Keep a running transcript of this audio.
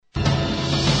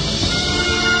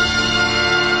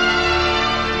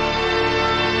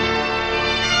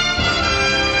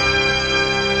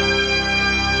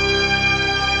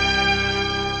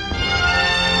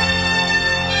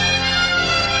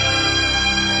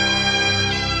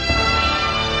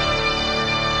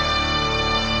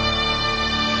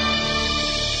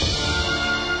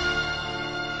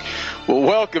Well,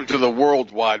 welcome to the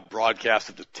worldwide broadcast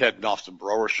of the Ted and Austin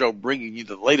Brower Show, bringing you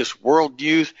the latest world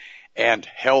news and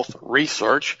health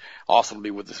research. Austin will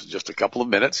be with us in just a couple of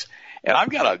minutes. And I've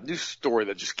got a new story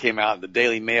that just came out. The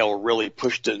Daily Mail really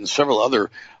pushed it, and several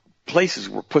other places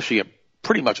were pushing it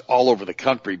pretty much all over the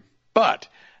country. But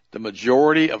the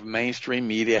majority of mainstream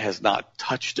media has not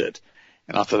touched it.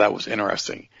 And I thought that was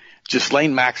interesting.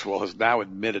 Ghislaine Maxwell has now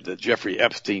admitted that Jeffrey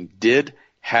Epstein did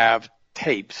have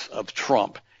tapes of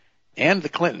Trump and the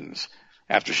Clintons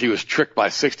after she was tricked by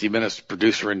 60 Minutes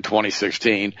producer in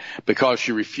 2016 because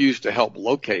she refused to help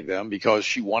locate them because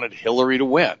she wanted Hillary to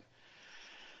win.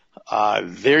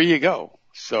 There you go.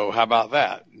 So how about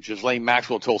that? Ghislaine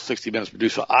Maxwell told 60 Minutes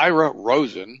producer Ira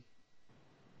Rosen,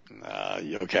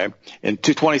 in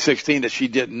 2016 that she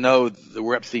didn't know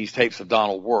where Epstein's tapes of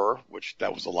Donald were, which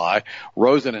that was a lie.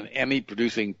 Rosen, an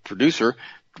Emmy-producing producer,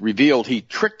 revealed he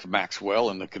tricked Maxwell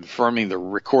into confirming the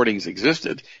recordings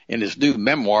existed in his new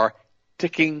memoir,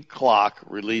 Ticking Clock,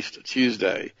 released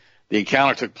Tuesday. The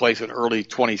encounter took place in early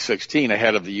 2016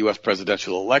 ahead of the U.S.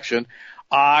 presidential election.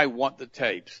 I want the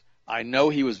tapes. I know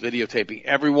he was videotaping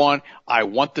everyone. I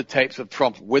want the tapes of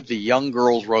Trump with the young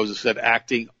girls, Rosa said,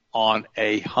 acting on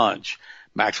a hunch.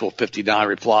 Maxwell, 59,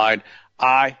 replied,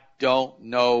 I don't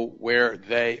know where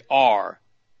they are,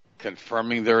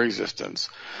 confirming their existence.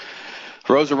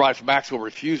 Rosa writes, Maxwell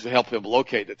refused to help him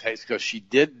locate the tapes because she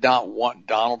did not want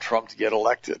Donald Trump to get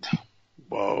elected.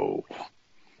 Whoa.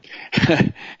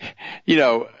 I'm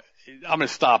going to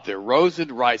stop there.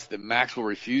 Rosen writes that Maxwell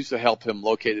refused to help him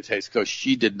locate the tapes because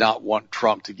she did not want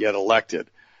Trump to get elected.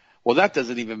 Well, that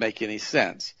doesn't even make any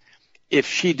sense. If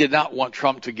she did not want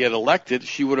Trump to get elected,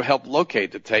 she would have helped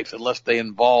locate the tapes unless they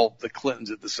involved the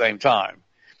Clintons at the same time.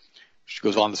 She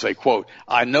goes on to say, quote,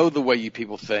 I know the way you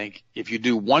people think. If you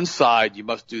do one side, you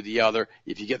must do the other.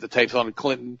 If you get the tapes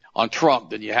on Trump,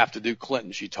 then you have to do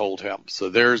Clinton, she told him. So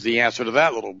there's the answer to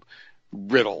that little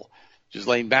riddle.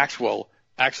 Ghislaine Maxwell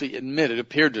actually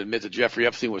appeared to admit that Jeffrey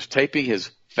Epstein was taping his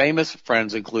famous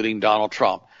friends, including Donald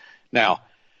Trump. Now,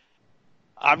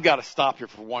 I've got to stop here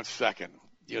for 1 second.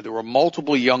 There were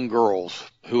multiple young girls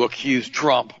who accused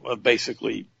Trump of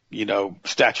basically,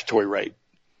 statutory rape.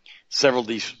 Several of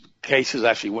these cases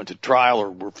actually went to trial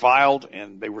or were filed,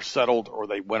 and they were settled or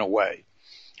they went away.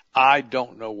 I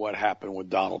don't know what happened with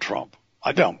Donald Trump.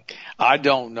 I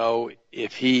don't know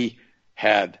if he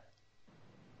had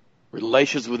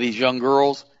relations with these young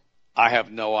girls. I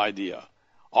have no idea.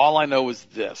 All I know is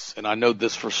this, and I know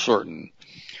this for certain.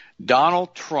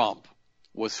 Donald Trump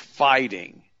was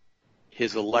fighting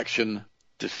his election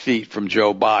defeat from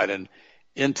Joe Biden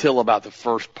until about the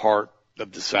first part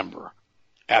of December.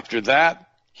 After that,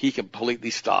 he completely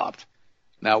stopped.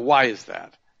 Now, why is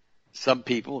that? Some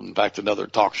people, in fact, another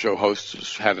talk show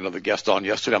host had another guest on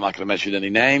yesterday, I'm not going to mention any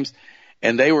names,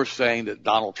 and they were saying that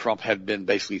Donald Trump had been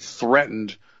basically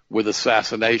threatened with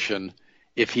assassination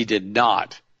if he did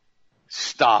not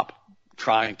stop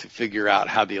trying to figure out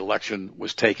how the election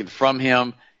was taken from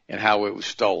him and how it was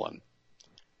stolen.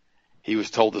 He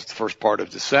was told this the first part of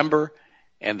December,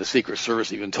 and the Secret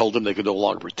Service even told him they could no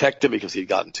longer protect him because he'd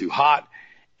gotten too hot,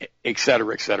 et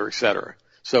cetera, et cetera, et cetera.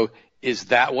 So is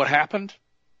that what happened?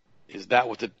 Is that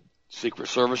what the Secret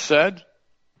Service said?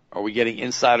 Are we getting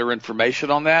insider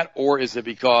information on that? Or is it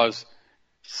because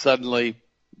suddenly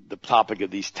the topic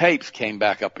of these tapes came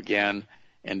back up again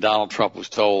and Donald Trump was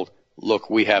told, look,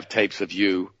 we have tapes of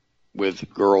you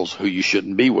with girls who you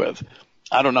shouldn't be with?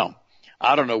 I don't know.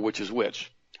 I don't know which is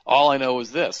which. All I know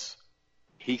is this.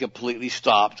 He completely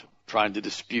stopped trying to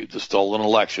dispute the stolen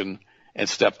election and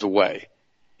stepped away.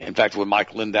 In fact, when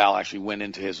Mike Lindau actually went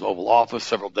into his Oval Office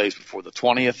several days before the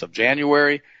 20th of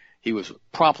January, he was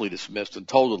promptly dismissed and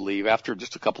told to leave after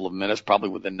just a couple of minutes, probably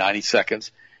within 90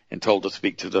 seconds, and told to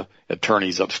speak to the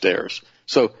attorneys upstairs.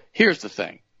 So here's the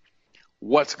thing.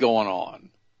 What's going on?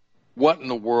 What in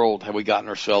the world have we gotten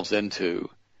ourselves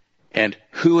into? And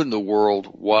who in the world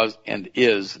was and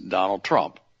is Donald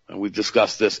Trump? And we've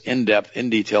discussed this in depth,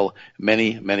 in detail,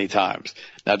 many, many times.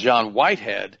 Now, John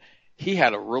Whitehead, he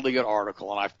had a really good article,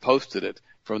 and I've posted it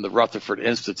from the Rutherford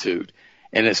Institute.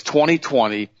 And it's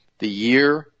 2020, the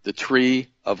year the Tree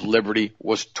of Liberty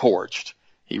was torched.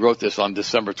 He wrote this on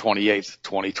December 28th,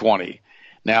 2020.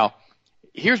 Now,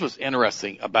 here's what's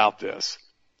interesting about this,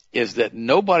 is that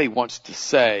nobody wants to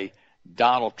say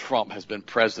Donald Trump has been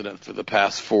president for the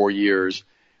past 4 years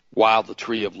while the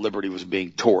Tree of Liberty was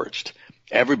being torched.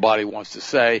 Everybody wants to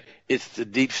say it's the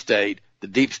deep state. The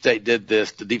deep state did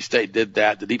this. The deep state did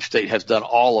that. The deep state has done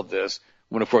all of this.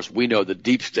 When, of course, we know the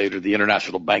deep state are the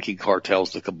international banking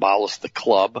cartels, the Kabbalists, the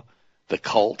club, the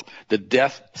cult, the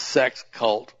death sex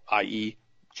cult, i.e.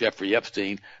 Jeffrey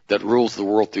Epstein, that rules the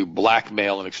world through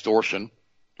blackmail and extortion.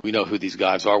 We know who these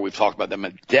guys are. We've talked about them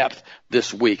in depth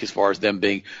this week as far as them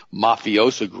being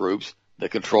mafioso groups that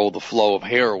control the flow of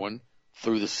heroin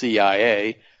through the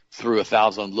CIA, through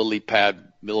 1,000 lily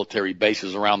pad military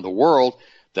bases around the world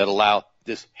that allow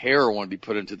this heroin to be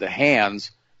put into the hands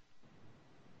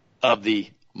of the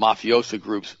mafioso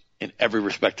groups in every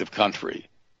respective country.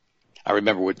 I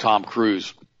remember when Tom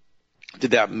Cruise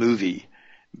did that movie,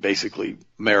 basically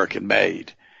American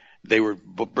Made, they were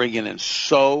bringing in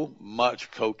so much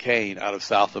cocaine out of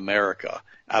South America,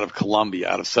 out of Colombia,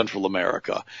 out of Central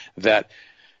America, that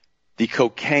the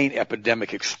cocaine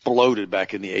epidemic exploded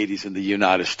back in the 80s in the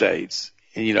United States.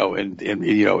 And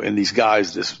these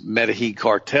guys, this Medellin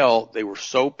cartel, they were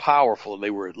so powerful and they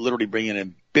were literally bringing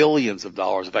in billions of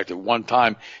dollars. In fact, at one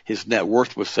time, his net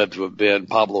worth was said to have been,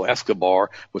 Pablo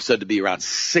Escobar was said to be around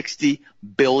 $60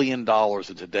 billion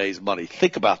in today's money.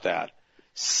 Think about that.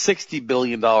 $60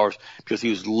 billion, because he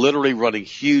was literally running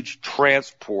huge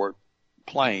transport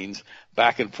planes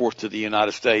back and forth to the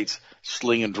United States,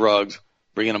 slinging drugs,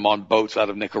 bringing them on boats out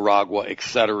of Nicaragua, et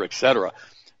cetera, et cetera.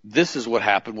 This is what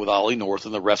happened with Ollie North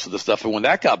and the rest of the stuff. And when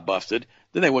that got busted,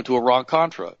 then they went to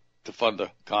Iran-Contra to fund the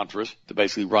Contras, to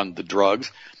basically run the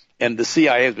drugs. And the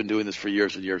CIA has been doing this for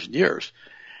years and years and years.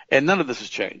 And none of this has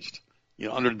changed.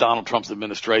 Under Donald Trump's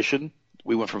administration,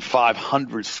 we went from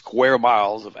 500 square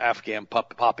miles of Afghan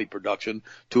poppy production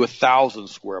to 1,000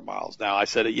 square miles. Now, I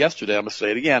said it yesterday. I'm going to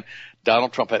say it again.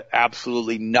 Donald Trump had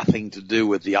absolutely nothing to do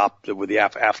with the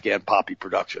Afghan poppy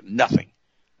production. Nothing.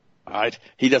 All right?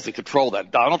 He doesn't control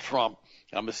that. Donald Trump,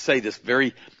 I'm going to say this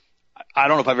I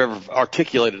don't know if I've ever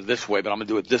articulated it this way, but I'm going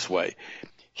to do it this way.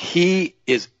 He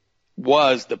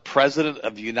was the president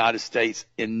of the United States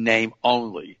in name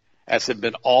only, as have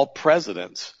been all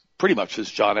presidents pretty much since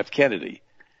John F. Kennedy,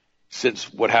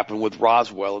 since what happened with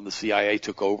Roswell and the CIA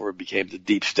took over and became the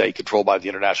deep state controlled by the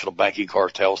international banking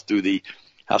cartels through the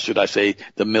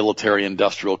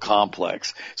military-industrial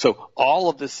complex. So all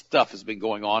of this stuff has been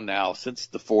going on now since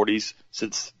the 40s,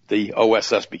 since the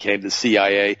OSS became the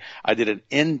CIA. I did an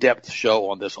in-depth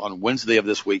show on this on Wednesday of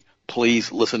this week.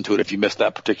 Please listen to it if you missed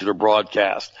that particular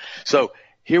broadcast. So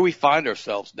here we find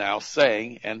ourselves now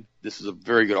saying, and this is a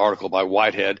very good article by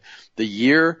Whitehead, the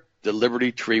year the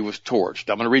Liberty Tree was torched.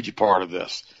 I'm going to read you part of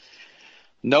this.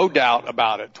 No doubt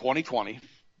about it, 2020,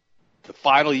 the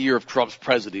final year of Trump's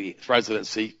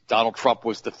presidency, Donald Trump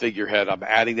was the figurehead. I'm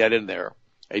adding that in there.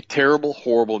 A terrible,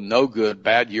 horrible, no good,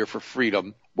 bad year for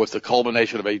freedom was the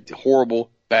culmination of a horrible,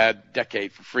 bad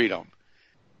decade for freedom.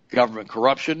 Government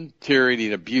corruption, tyranny,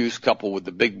 and abuse, coupled with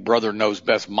the big brother knows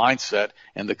best mindset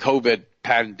and the COVID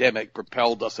pandemic,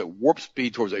 propelled us at warp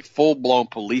speed towards a full-blown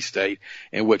police state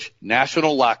in which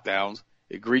national lockdowns,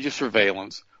 egregious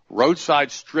surveillance,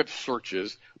 roadside strip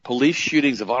searches, police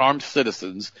shootings of unarmed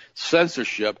citizens,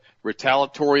 censorship,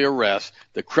 retaliatory arrests,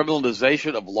 the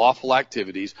criminalization of lawful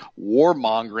activities,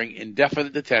 warmongering,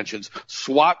 indefinite detentions,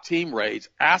 SWAT team raids,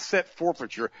 asset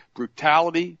forfeiture,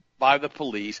 brutality by the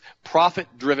police,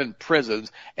 profit-driven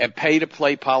prisons, and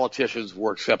pay-to-play politicians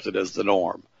were accepted as the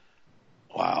norm.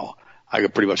 Wow. I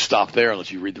could pretty much stop there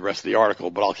unless you read the rest of the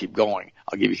article, but I'll keep going.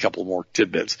 I'll give you a couple more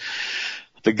tidbits.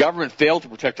 The government failed to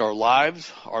protect our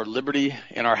lives, our liberty,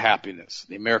 and our happiness.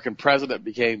 The American president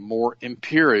became more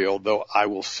imperial, though I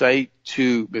will say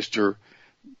to Mr.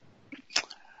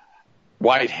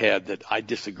 Whitehead that I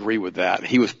disagree with that.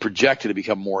 He was projected to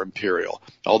become more imperial.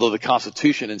 Although the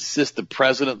Constitution insists the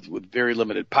president with very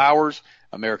limited powers,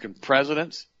 American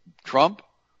presidents, Trump,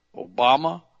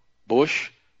 Obama, Bush,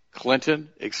 Clinton,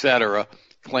 etc.,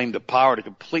 claimed the power to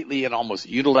completely and almost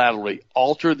unilaterally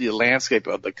alter the landscape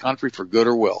of the country for good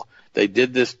or will. They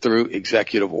did this through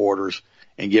executive orders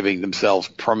and giving themselves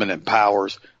permanent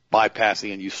powers,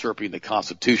 bypassing and usurping the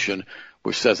Constitution,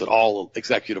 which says that all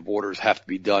executive orders have to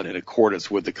be done in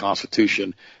accordance with the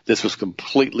Constitution. This was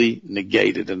completely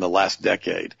negated in the last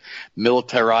decade.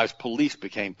 Militarized police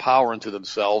became power unto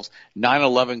themselves.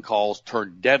 9/11 calls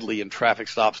turned deadly and traffic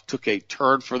stops took a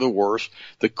turn for the worse.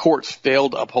 The courts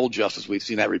failed to uphold justice. We've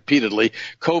seen that repeatedly.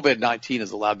 COVID-19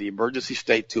 has allowed the emergency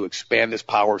state to expand its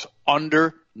powers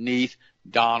underneath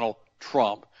Donald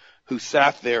Trump, who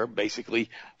sat there basically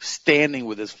standing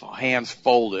with his hands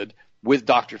folded, with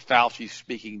Dr. Fauci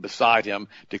speaking beside him,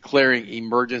 declaring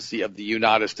emergency of the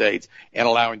United States and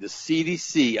allowing the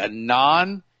CDC, a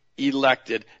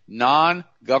non-elected,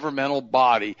 non-governmental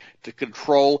body, to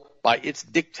control by its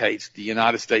dictates the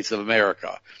United States of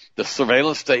America. The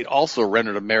surveillance state also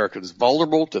rendered Americans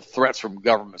vulnerable to threats from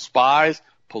government spies,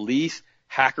 police,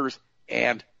 hackers,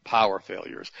 and power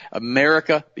failures.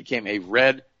 America became a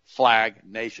red flag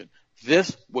nation.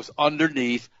 This was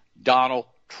underneath Donald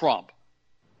Trump.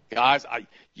 Guys,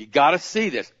 you got to see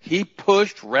this. He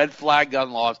pushed red flag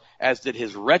gun laws, as did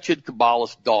his wretched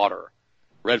Kabbalist daughter.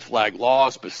 Red flag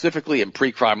laws, specifically in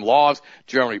pre-crime laws,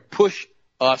 generally push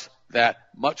us that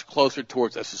much closer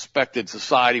towards a suspected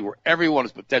society where everyone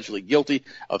is potentially guilty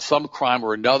of some crime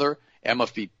or another and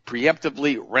must be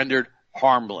preemptively rendered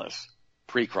harmless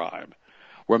pre-crime.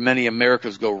 Where many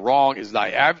Americans go wrong is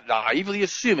naively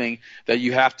assuming that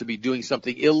you have to be doing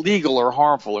something illegal or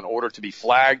harmful in order to be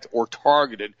flagged or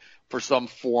targeted for some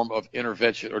form of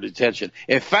intervention or detention.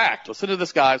 In fact, listen to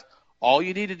this, guys. All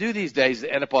you need to do these days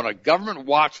to end up on a government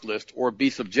watch list or be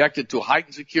subjected to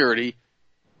heightened security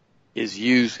is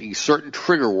using certain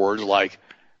trigger words like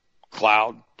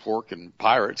cloud, pork, and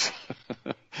pirates.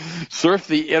 Surf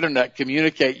the internet,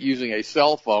 communicate using a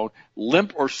cell phone,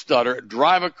 limp or stutter,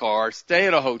 drive a car, stay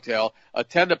at a hotel,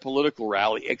 attend a political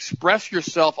rally, express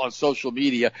yourself on social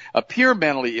media, appear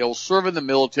mentally ill, serve in the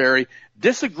military,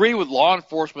 disagree with law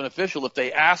enforcement official if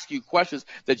they ask you questions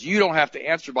that you don't have to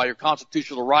answer by your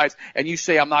constitutional rights, and you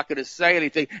say, I'm not going to say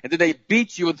anything, and then they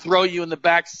beat you and throw you in the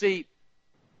back seat.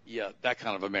 Yeah, that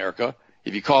kind of America.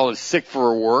 If you call in sick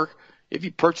for work, if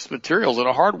you purchase materials at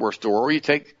a hardware store, or you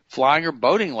take flying or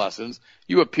boating lessons,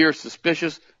 you appear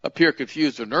suspicious, appear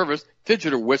confused or nervous,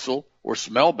 fidget or whistle or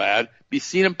smell bad, be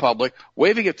seen in public,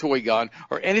 waving a toy gun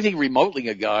or anything remotely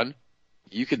a gun,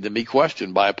 you can then be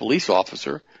questioned by a police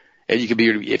officer. And you can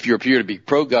be, if you appear to be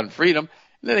pro-gun freedom,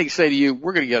 then they can say to you,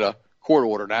 we're going to get a court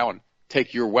order now and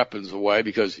take your weapons away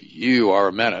because you are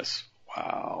a menace.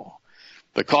 Wow.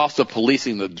 The cost of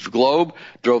policing the globe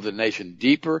drove the nation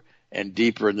deeper and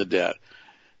deeper in the debt.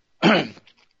 And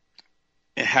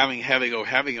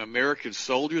having American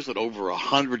soldiers in over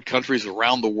 100 countries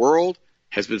around the world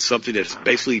has been something that's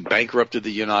basically bankrupted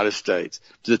the United States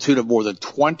to the tune of more than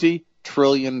 $20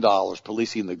 trillion.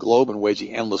 Policing the globe and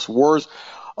waging endless wars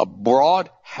abroad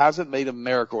hasn't made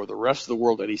America or the rest of the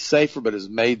world any safer, but has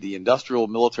made the industrial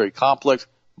military complex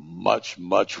much,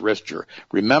 much richer.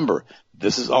 Remember,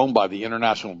 this is owned by the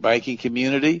international banking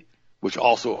community, which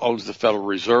also owns the Federal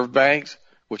Reserve banks,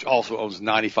 which also owns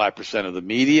 95% of the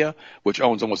media, which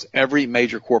owns almost every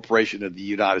major corporation in the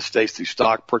United States through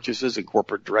stock purchases and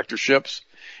corporate directorships.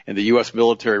 And the U.S.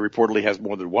 military reportedly has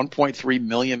more than 1.3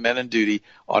 million men in duty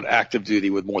on active duty,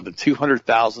 with more than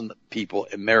 200,000 people,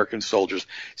 American soldiers,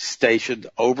 stationed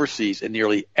overseas in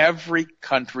nearly every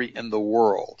country in the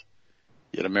world.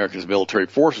 Yet America's military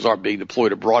forces are being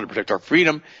deployed abroad to protect our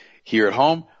freedom here at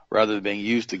home, rather than being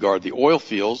used to guard the oil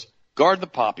fields, guard the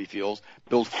poppy fields,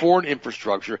 build foreign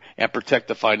infrastructure, and protect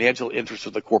the financial interests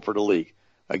of the corporate elite.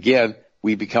 Again,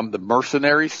 we become the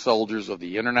mercenary soldiers of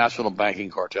the international banking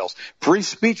cartels. Free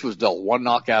speech was dealt one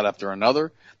knockout after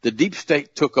another. The deep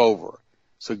state took over.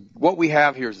 So what we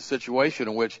have here is a situation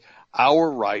in which our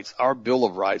rights, our Bill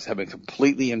of Rights, have been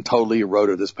completely and totally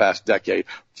eroded this past decade,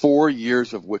 4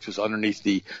 years of which is underneath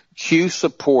the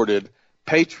Q-supported,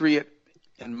 patriot,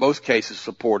 in most cases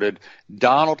supported,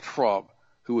 Donald Trump,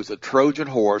 who was a Trojan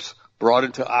horse brought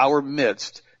into our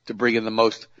midst to bring in the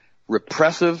most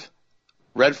repressive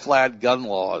red flag gun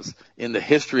laws in the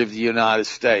history of the United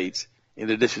States. In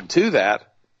addition to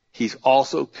that, he's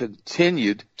also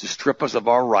continued to strip us of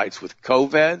our rights with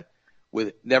COVID,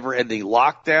 with never-ending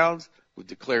lockdowns, with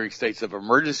declaring states of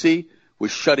emergency,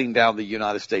 with shutting down the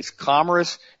United States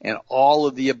commerce, and all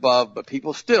of the above. But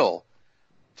people still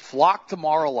flock to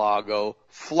Mar-a-Lago,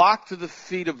 flock to the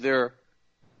feet of their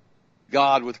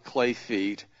God with clay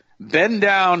feet, bend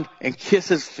down and kiss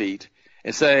his feet,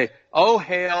 and say, "Oh,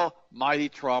 hail, mighty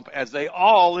Trump," as they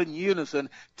all in unison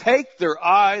take their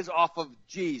eyes off of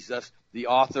Jesus, the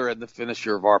author and the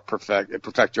finisher of our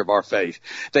perfecter of our faith.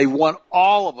 They want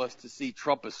all of us to see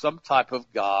Trump as some type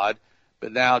of God,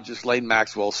 but now Ghislaine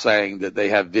Maxwell saying that they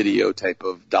have videotape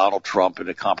of Donald Trump in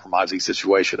a compromising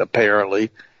situation, apparently,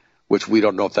 which we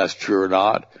don't know if that's true or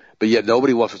not. But yet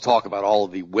nobody wants to talk about all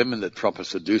of the women that Trump has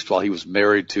seduced while he was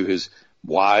married to his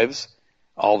wives,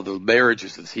 all of the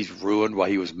marriages that he's ruined while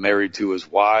he was married to his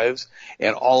wives,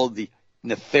 and all of the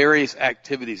nefarious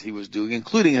activities he was doing,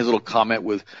 including his little comment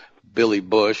with Billy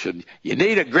Bush, and you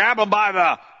need to grab him by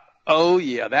the, oh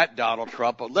yeah, that Donald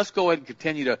Trump. But let's go ahead and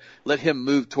continue to let him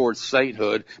move towards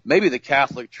sainthood. Maybe the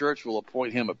Catholic Church will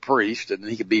appoint him a priest, and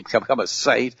he can become a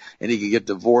saint, and he can get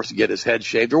divorced and get his head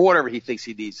shaved, or whatever he thinks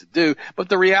he needs to do. But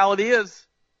the reality is,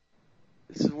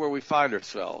 this is where we find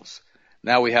ourselves.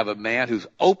 Now we have a man who's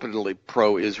openly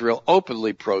pro-Israel,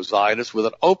 openly pro-Zionist, with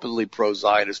an openly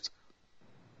pro-Zionist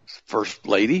first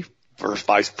lady, first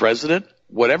vice president,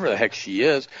 whatever the heck she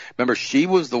is. Remember, she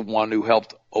was the one who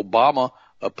helped Obama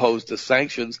oppose the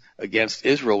sanctions against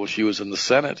Israel when she was in the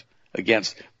Senate,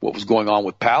 against what was going on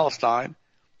with Palestine.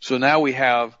 So now we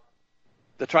have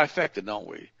the trifecta, don't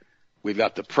we? We've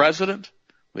got the president,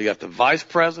 we got the vice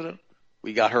president,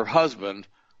 we got her husband,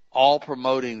 all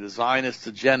promoting the Zionist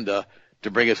agenda to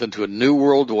bring us into a new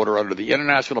world order under the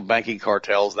international banking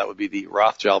cartels. That would be the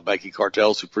Rothschild banking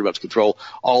cartels, who pretty much control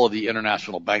all of the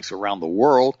international banks around the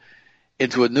world,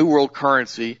 into a new world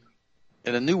currency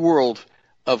and a new world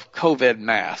of COVID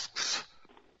masks.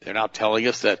 They're now telling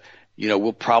us that,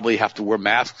 we'll probably have to wear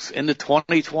masks into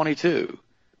 2022.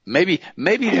 Maybe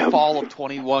the fall of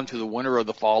 21 to the winter of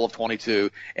the fall of 22.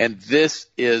 And this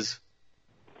is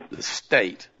the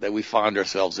state that we find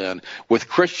ourselves in, with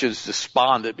Christians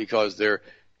despondent because their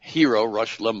hero,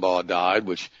 Rush Limbaugh, died,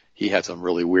 which he had some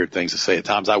really weird things to say at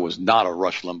times. I was not a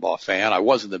Rush Limbaugh fan. I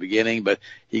was in the beginning, but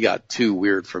he got too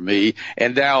weird for me.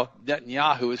 And now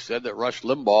Netanyahu has said that Rush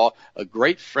Limbaugh, a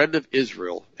great friend of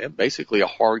Israel and basically a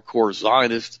hardcore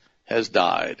Zionist, has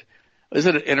died.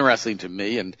 Isn't it interesting to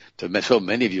me and to so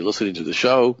many of you listening to the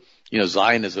show?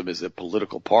 Zionism is a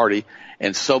political party,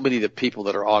 and so many of the people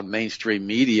that are on mainstream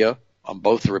media on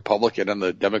both the Republican and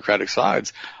the Democratic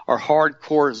sides are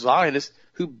hardcore Zionists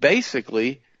who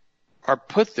basically are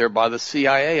put there by the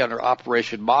CIA under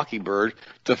Operation Mockingbird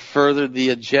to further the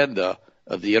agenda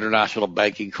of the international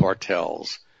banking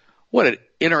cartels. What an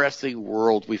interesting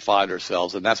world we find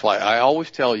ourselves in. That's why I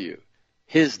always tell you,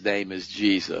 his name is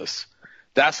Jesus.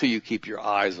 That's who you keep your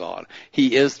eyes on.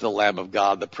 He is the Lamb of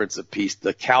God, the Prince of Peace,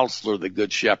 the Counselor, the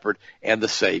Good Shepherd, and the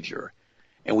Savior.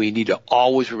 And we need to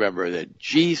always remember that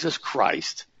Jesus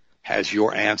Christ has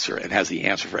your answer and has the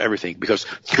answer for everything, because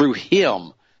through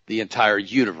him, the entire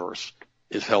universe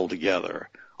is held together.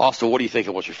 Also, what do you think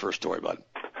of what's your first story, bud?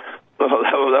 Well,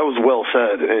 that was well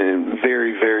said and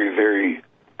very, very, very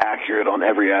accurate on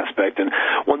every aspect. And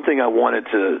one thing I wanted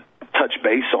to touch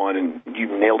base on, and you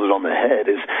nailed it on the head,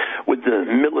 is with the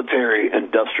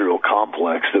military-industrial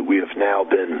complex that we have now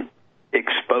been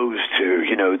exposed to.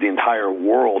 The entire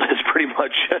world has pretty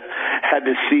much had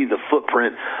to see the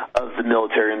footprint of the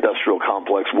military-industrial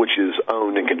complex, which is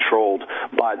owned and controlled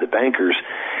by the bankers,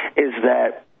 is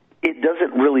that it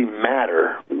doesn't really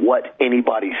matter what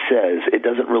anybody says. It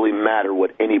doesn't really matter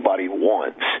what anybody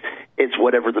wants. It's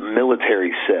whatever the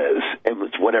military says, and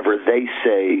it's whatever they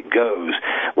say goes.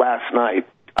 Last night,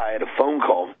 I had a phone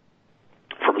call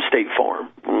from State Farm,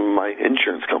 my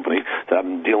insurance company that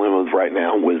I'm dealing with right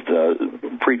now with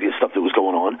previous stuff that was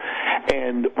going on.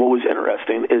 And what was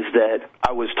interesting is that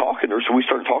I was talking to her, so we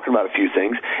started talking about a few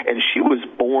things, and she was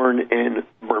born in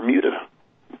Bermuda,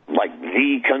 like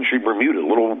the country Bermuda,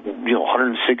 little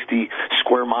 160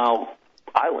 square mile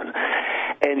island.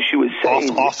 And she was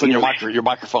saying, Austin, your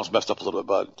microphone's messed up a little bit,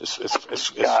 bud.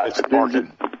 It's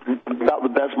barking. About the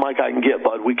best mic I can get,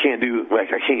 bud. I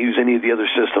can't use any of the other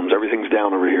systems. Everything's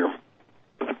down over here.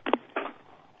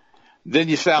 Then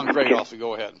you sound great, Austin.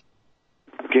 Go ahead.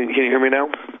 Can you hear me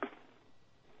now?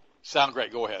 Sound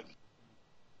great. Go ahead.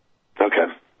 Okay.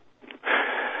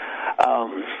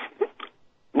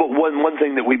 But one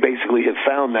thing that we basically have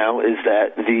found now is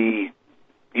that the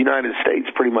United States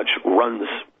pretty much runs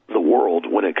the world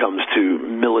when it comes to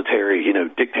military,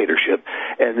 dictatorship.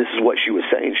 And this is what she was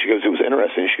saying. She goes, it was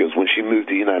interesting. She goes, when she moved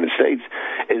to the United States,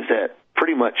 is that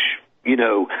pretty much,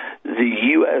 the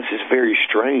U.S. is very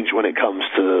strange when it comes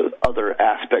to other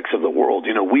aspects of the world.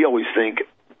 We always think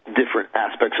different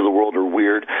aspects of the world are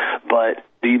weird, but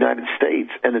the United States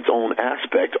and its own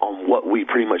aspect on what we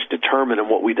pretty much determine and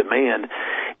what we demand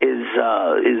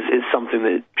is something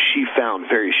that she found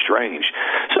very strange.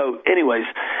 So anyways,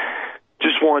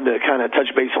 just wanted to kind of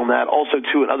touch base on that. Also,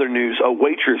 too, in other news, a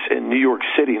waitress in New York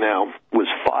City now was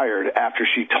fired after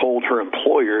she told her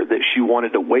employer that she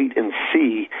wanted to wait and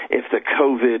see if the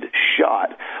COVID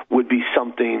shot would be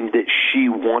something that she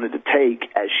wanted to take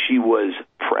as she was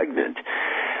pregnant.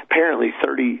 Apparently,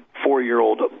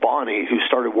 34-year-old Bonnie, who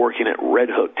started working at Red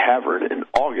Hook Tavern in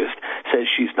August, says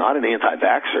she's not an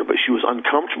anti-vaxxer, but she was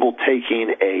uncomfortable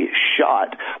taking a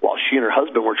shot while she and her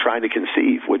husband were trying to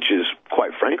conceive, which is,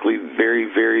 quite frankly,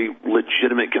 very, very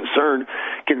legitimate concern,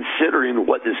 considering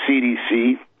what the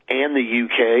CDC and the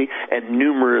UK and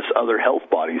numerous other health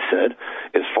bodies said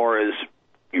as far as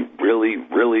you really,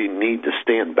 really need to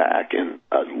stand back and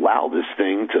allow this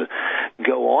thing to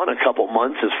go on a couple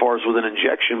months as far as with an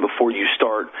injection before you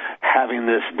start having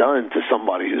this done to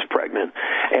somebody who's pregnant.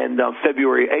 And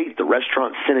February 8th, the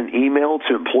restaurant sent an email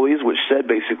to employees which said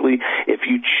basically, if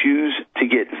you choose to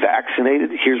get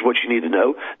vaccinated, here's what you need to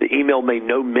know. The email made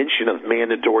no mention of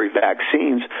mandatory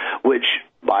vaccines, which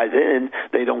by then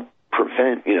they don't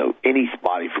prevent,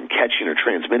 anybody from catching or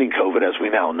transmitting COVID, as we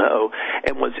now know.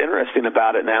 And what's interesting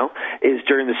about it now is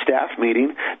during the staff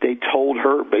meeting, they told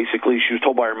her, basically, she was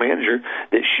told by her manager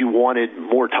that she wanted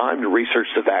more time to research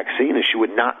the vaccine and she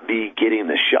would not be getting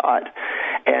the shot.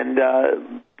 And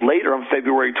later on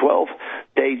February 12th,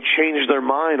 they changed their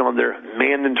mind on their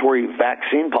mandatory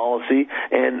vaccine policy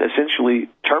and essentially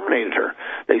terminated her.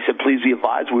 They said, please be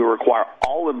advised, we will require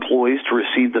all employees to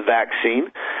receive the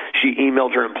vaccine. She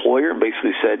emailed her employer and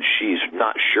basically said she's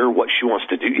not sure what she wants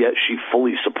to do yet. She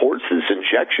fully supports this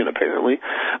injection, apparently,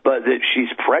 but that she's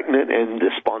pregnant and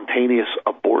the spontaneous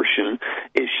abortion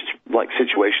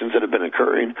situations that have been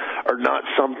occurring are not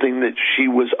something that she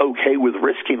was okay with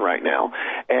risking right now.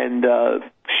 And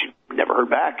she never heard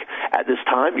back. At this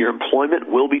time, your employment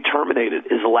will be terminated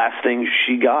is the last thing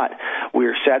she got. We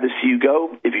are sad to see you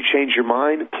go. If you change your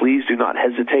mind, please do not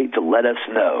hesitate to let us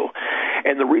know.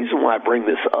 And the reason why I bring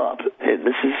this up, and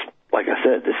this is, like I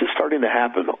said, this is starting to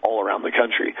happen all around the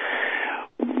country.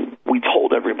 We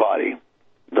told everybody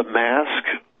the mask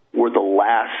were the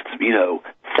last,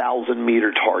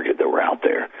 1,000-meter target that were out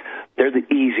there. They're the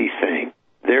easy thing.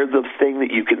 They're the thing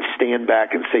that you can stand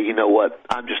back and say, you know what,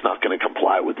 I'm just not going to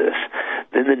comply with this.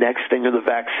 Then the next thing are the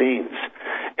vaccines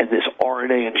and this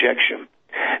RNA injection.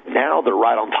 Now they're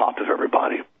right on top of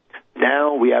everybody.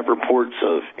 Now we have reports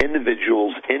of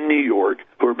individuals in New York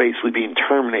who are basically being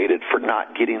terminated for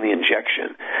not getting the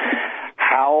injection.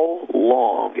 How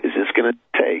long is this going to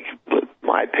take? But in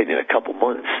my opinion, a couple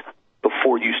months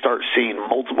before you start seeing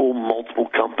multiple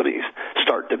companies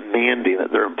start demanding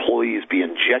that their employees be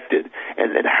injected.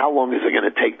 And then how long is it going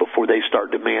to take before they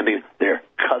start demanding their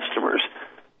customers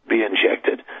be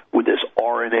injected with this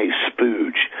RNA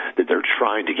spooge that they're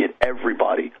trying to get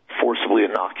everybody forcibly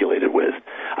inoculated with?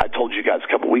 I told you guys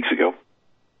a couple weeks ago,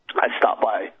 I stopped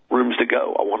by Rooms to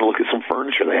Go. I want to look at some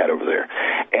furniture they had over there.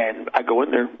 And I go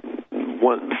in there.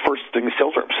 The first thing the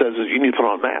sales rep says is, you need to put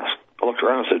on a mask. I looked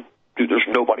around and said, dude, there's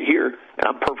nobody here, and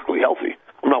I'm perfectly healthy.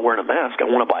 I'm not wearing a mask. I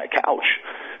want to buy a couch.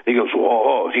 He goes,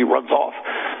 whoa, he runs off.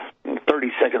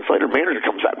 30 seconds later, manager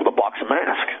comes back with a box of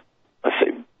masks. I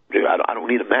say, dude, I don't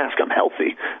need a mask. I'm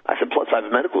healthy. I said, plus I have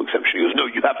a medical exemption. He goes,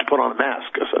 no, you have to put on a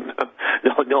mask. I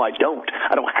said, no, I don't.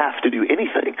 I don't have to do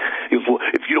anything. He goes, well,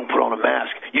 if you don't put on a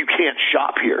mask, you can't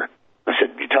shop here. I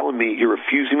said, you're telling me you're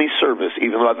refusing me service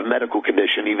even though I have a medical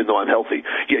condition, even though I'm healthy?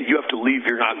 Yeah, you have to leave.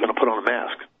 You're not going to put on a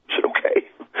mask. I said, okay.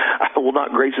 I will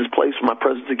not grace his place with my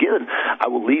presence again. I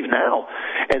will leave now.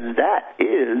 And that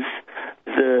is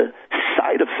the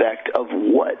side effect of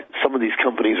what some of these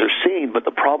companies are seeing. But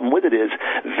the problem with it is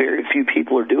very few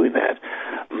people are doing that.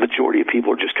 Majority of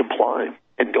people are just complying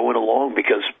and going along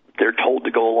because they're told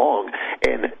to go along.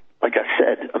 And like I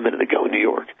said a minute ago in New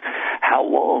York, how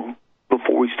long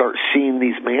before we start seeing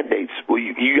these mandates? Well,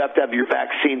 you have to have your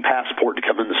vaccine passport to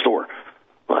come in the store.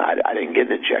 Well, I didn't get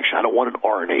an injection. I don't want an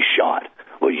RNA shot.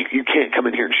 Well, you can't come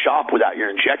in here and shop without your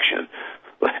injection.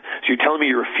 So you're telling me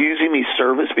you're refusing me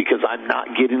service because I'm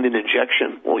not getting an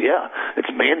injection? Well, yeah, it's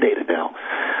mandated now.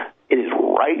 It is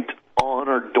right on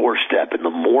our doorstep, and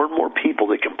the more and more people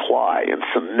that comply and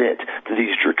submit to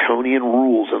these draconian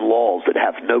rules and laws that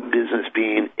have no business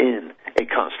being in a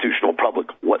constitutional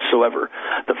republic whatsoever,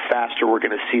 the faster we're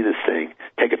going to see this thing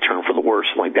take a turn for the worse.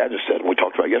 Like Dad just said, and we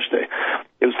talked about yesterday,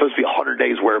 it was supposed to be 100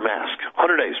 days wear a mask.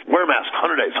 100 days, wear a mask,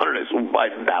 100 days, 100 days.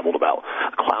 Biden babbled about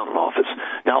a clown in office.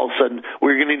 Now all of a sudden,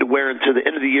 we're going to need to wear until the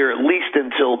end of the year, at least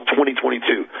until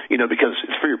 2022, because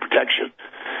it's for your protection.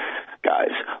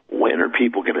 Guys, when are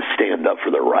people going to stand up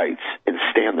for their rights and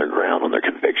stand their ground on their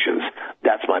convictions?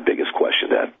 That's my biggest question,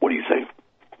 Dad. What do you think?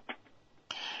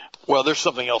 Well, there's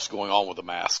something else going on with the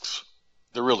masks.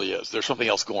 There really is. There's something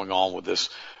else going on with this,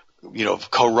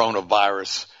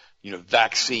 coronavirus,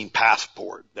 vaccine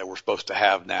passport that we're supposed to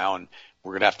have now. And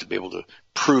we're going to have to be able to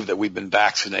prove that we've been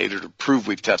vaccinated or prove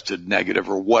we've tested negative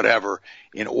or whatever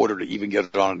in order to even get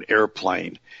it on an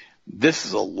airplane. This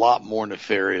is a lot more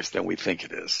nefarious than we think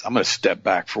it is. I'm going to step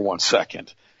back for 1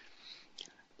 second.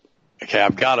 Okay,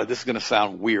 this is going to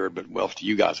sound weird, but well, to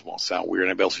you guys it won't sound weird.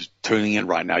 Anybody else who's tuning in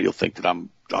right now, you'll think that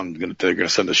they're going to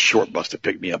send a short bus to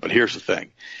pick me up. But here's the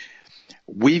thing.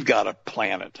 We've got a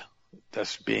planet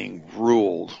that's being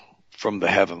ruled from the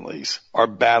heavenlies. Our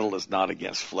battle is not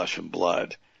against flesh and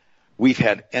blood. We've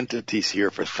had entities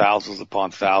here for thousands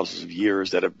upon thousands of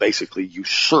years that have basically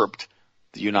usurped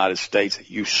the United States,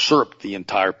 usurped the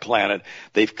entire planet.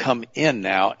 They've come in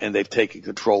now and they've taken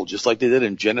control, just like they did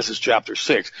in Genesis chapter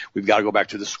 6. We've got to go back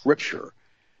to the scripture.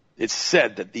 It's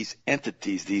said that these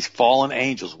entities, these fallen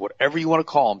angels, whatever you want to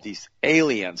call them, these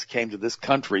aliens came to this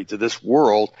country, to this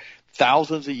world,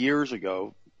 thousands of years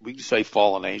ago, We can say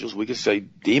fallen angels. We can say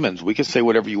demons. We can say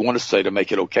whatever you want to say to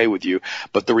make it okay with you.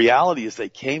 But the reality is they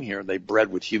came here and they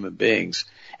bred with human beings,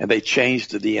 and they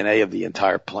changed the DNA of the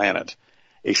entire planet,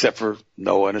 except for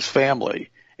Noah and his family.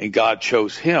 And God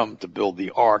chose him to build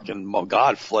the ark, and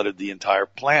God flooded the entire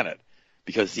planet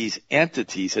because these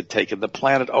entities had taken the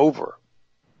planet over.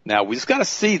 Now, we just got to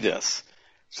see this.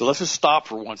 So let's just stop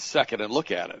for 1 second and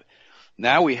look at it.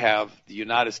 Now we have the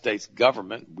United States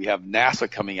government, we have NASA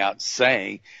coming out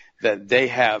saying that they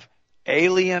have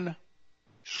alien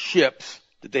ships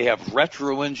that they have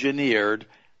retro-engineered,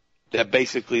 that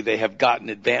basically they have gotten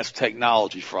advanced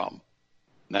technology from.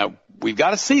 Now, we've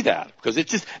got to see that because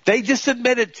they just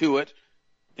admitted to it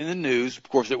in the news. Of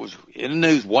course, it was in the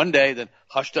news one day, then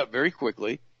hushed up very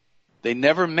quickly. They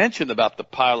never mentioned about the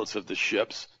pilots of the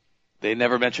ships. They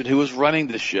never mentioned who was running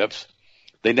the ships.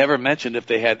 They never mentioned if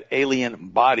they had alien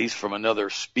bodies from another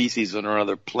species on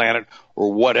another planet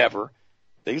or whatever.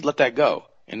 They let that go.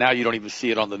 And now you don't even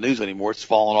see it on the news anymore. It's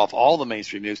fallen off all the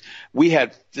mainstream news. We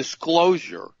had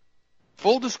disclosure,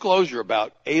 full disclosure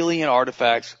about alien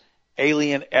artifacts,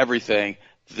 alien everything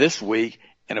this week,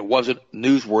 and it wasn't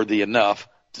newsworthy enough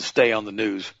to stay on the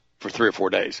news for 3 or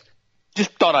 4 days.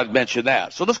 Just thought I'd mention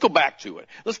that. So let's go back to it.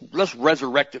 Let's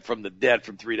resurrect it from the dead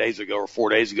from 3 days ago or 4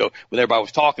 days ago when everybody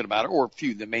was talking about it, or a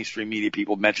few of the mainstream media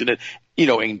people mentioned it,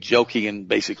 and joking and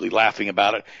basically laughing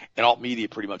about it, and alt media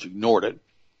pretty much ignored it.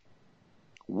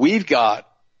 We've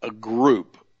got a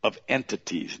group of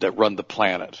entities that run the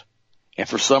planet. And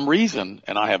for some reason,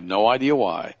 and I have no idea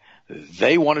why,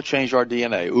 they want to change our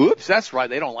DNA. Oops, that's right.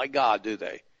 They don't like God, do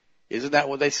they? Isn't that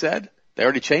what they said? They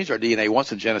already changed our DNA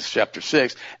once in Genesis chapter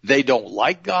 6. They don't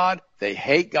like God. They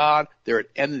hate God. They're at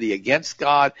enmity against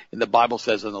God. And the Bible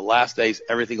says in the last days,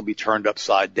 everything will be turned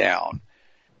upside down.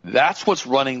 That's what's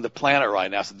running the planet right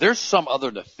now. So there's some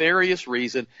other nefarious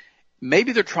reason.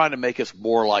 Maybe they're trying to make us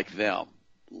more like them,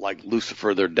 like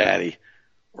Lucifer, their daddy,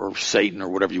 or Satan, or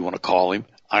whatever you want to call him.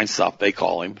 Einstein, they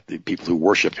call him, the people who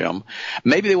worship him.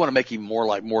 Maybe they want to make him more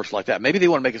like that. Maybe they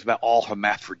want to make us all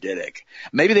hermaphroditic.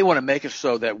 Maybe they want to make us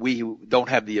so that we don't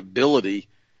have the ability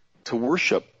to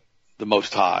worship the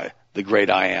Most High, the great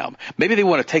I am. Maybe they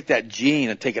want to take that gene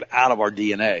and take it out of our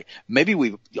DNA. Maybe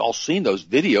we've all seen those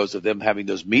videos of them having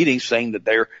those meetings saying that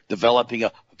they're developing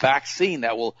a vaccine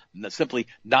that will simply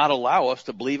not allow us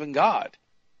to believe in God.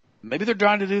 Maybe they're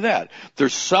trying to do that.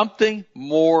 There's something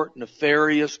more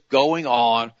nefarious going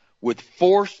on with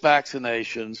forced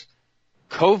vaccinations,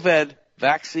 COVID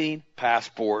vaccine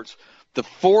passports, the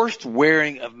forced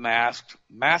wearing of masks,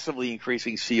 massively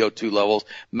increasing CO2 levels,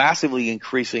 massively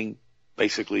increasing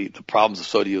basically the problems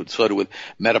associated with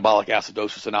metabolic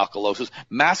acidosis and alkalosis,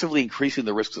 massively increasing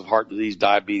the risks of heart disease,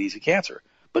 diabetes, and cancer.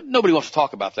 But nobody wants to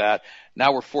talk about that.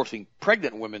 Now we're forcing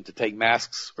pregnant women to take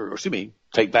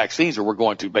take vaccines, or we're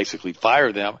going to basically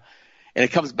fire them. And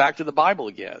it comes back to the Bible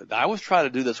again. I always try to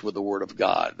do this with the Word of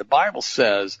God. The Bible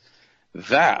says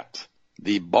that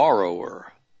the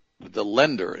borrower, the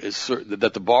lender,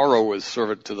 that the borrower is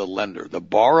servant to the lender. The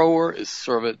borrower is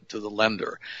servant to the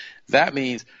lender. That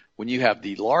means when you have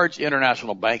the large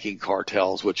international banking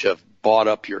cartels which have bought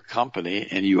up your company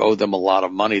and you owe them a lot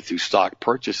of money through stock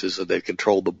purchases, and they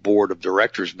control the board of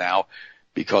directors now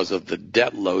because of the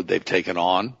debt load they've taken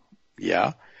on,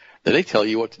 then they tell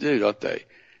you what to do, don't they?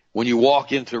 When you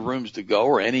walk into Rooms to Go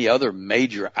or any other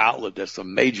major outlet that's a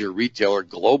major retailer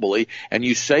globally, and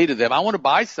you say to them, I want to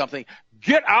buy something,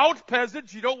 get out,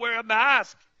 peasants, you don't wear a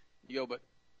mask. You go, but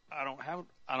I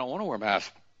don't want to wear a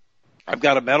mask. I've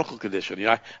got a medical condition.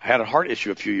 I had a heart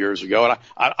issue a few years ago, and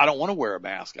I don't want to wear a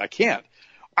mask. I can't.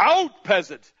 Out,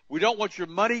 peasants. We don't want your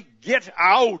money. Get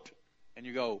out. And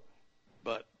you go,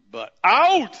 but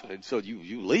out. And so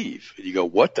you leave. And you go,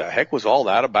 what the heck was all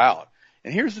that about?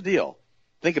 And here's the deal.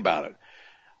 Think about it.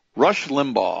 Rush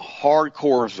Limbaugh,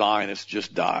 hardcore Zionist,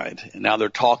 just died. And now they're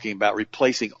talking about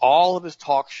replacing all of his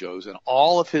talk shows and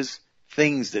all of his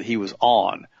things that he was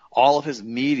on, all of his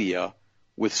media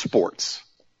with sports.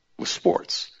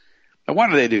 Now, why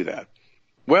do they do that?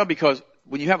 Well, because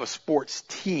when you have a sports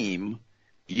team,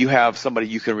 you have somebody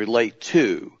you can relate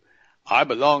to. I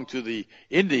belong to the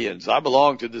Indians. I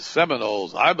belong to the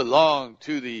Seminoles. I belong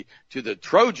to the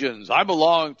Trojans. I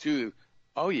belong to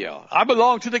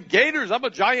the Gators. I'm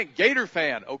a giant Gator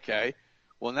fan. Okay.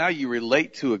 Well, now you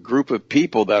relate to a group of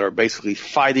people that are basically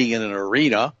fighting in an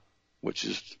arena, which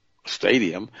is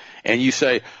stadium, and you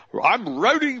say, I'm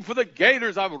rooting for the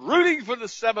Gators, I'm rooting for the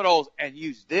Seminoles, and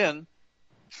you then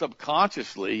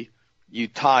subconsciously you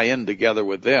tie in together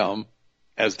with them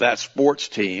as that sports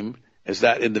team, as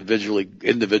that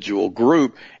individual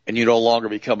group, and you no longer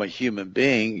become a human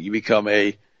being, you become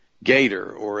a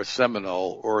Gator or a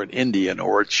Seminole or an Indian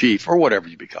or a Chief or whatever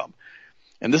you become.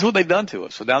 And this is what they've done to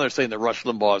us. So now they're saying that Rush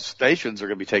Limbaugh's stations are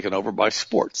going to be taken over by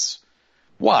sports.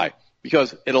 Why?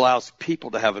 Because it allows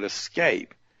people to have an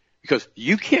escape. Because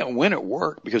you can't win at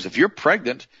work. Because if you're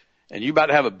pregnant and you're about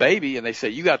to have a baby and they say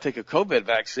you got to take a COVID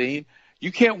vaccine,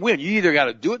 you can't win. You either got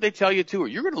to do what they tell you to or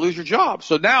you're going to lose your job.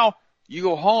 So now you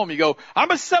go home, you go,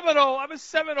 I'm a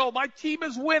Seminole, my team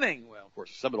is winning. Well, of course,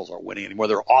 the Seminoles aren't winning anymore.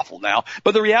 They're awful now.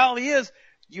 But the reality is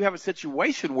you have a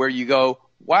situation where you go,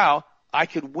 wow, I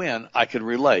could win, I could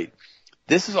relate.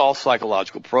 This is all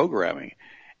psychological programming.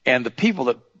 And the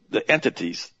people the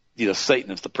entities,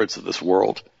 Satan is the prince of this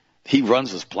world. He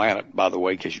runs this planet, by the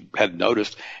way, in case you hadn't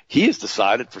noticed. He has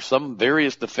decided for some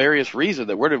various nefarious reason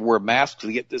that we're to wear masks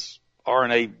to get this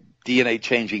RNA, DNA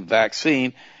changing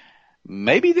vaccine.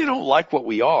 Maybe they don't like what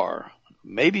we are.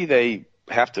 Maybe they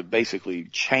have to basically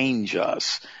change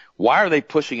us. Why are they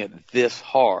pushing it this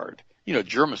hard? A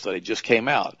German study just came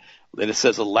out that it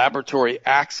says a laboratory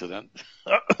accident.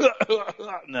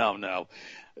 No.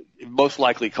 It most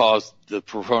likely caused the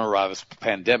coronavirus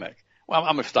pandemic. Well,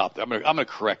 I'm going to stop there. I'm going to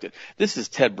correct it. This is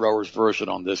Ted Broer's version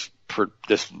on this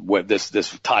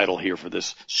title here for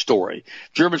this story.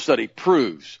 German study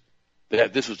proves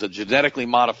that this was a genetically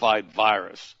modified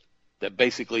virus, that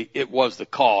basically it was the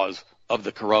cause of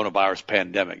the coronavirus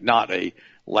pandemic, not a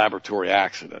laboratory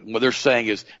accident. What they're saying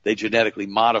is they genetically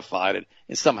modified it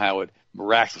and somehow it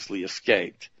miraculously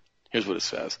escaped. Here's what it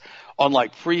says.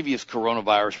 Unlike previous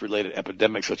coronavirus-related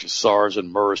epidemics such as SARS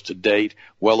and MERS to date,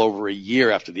 well over a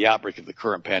year after the outbreak of the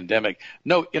current pandemic,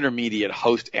 no intermediate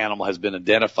host animal has been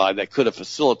identified that could have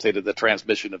facilitated the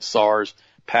transmission of SARS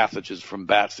pathogens from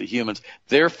bats to humans.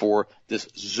 Therefore, this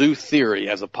zoo theory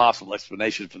as a possible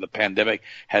explanation for the pandemic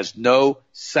has no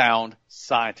sound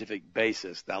scientific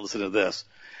basis. Now listen to this.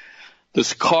 The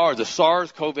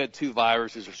SARS-CoV-2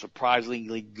 viruses are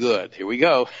surprisingly good. Here we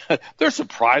go. They're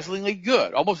surprisingly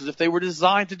good, almost as if they were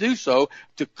designed to do so,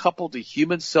 to couple to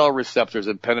human cell receptors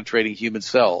and penetrating human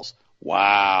cells.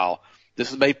 Wow.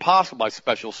 This is made possible by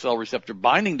special cell receptor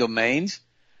binding domains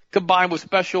combined with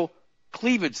special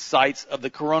cleavage sites of the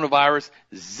coronavirus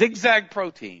zigzag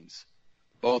proteins.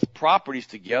 Both properties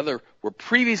together were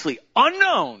previously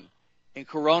unknown in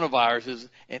coronaviruses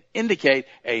and indicate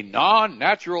a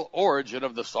non-natural origin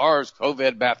of the SARS-CoV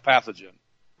pathogen.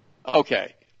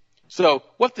 Okay, so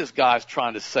what this guy's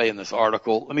trying to say in this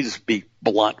article, let me just be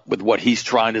blunt with what he's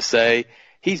trying to say.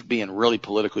 He's being really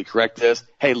politically correct this.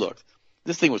 Hey, look,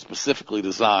 this thing was specifically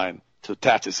designed to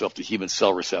attach itself to human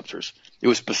cell receptors. It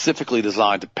was specifically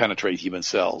designed to penetrate human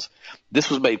cells. This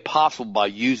was made possible by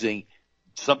using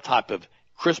some type of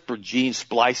CRISPR gene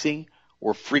splicing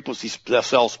or frequency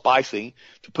cell splicing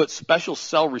to put special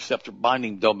cell receptor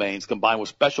binding domains combined with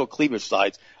special cleavage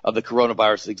sites of the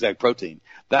coronavirus zigzag protein.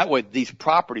 That way, these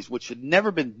properties, which had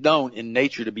never been known in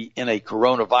nature to be in a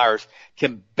coronavirus,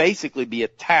 can basically be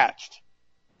attached.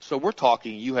 So we're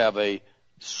talking you have a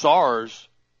SARS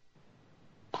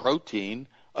protein,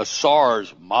 a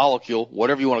SARS molecule,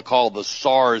 whatever you want to call the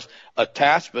SARS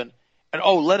attachment. And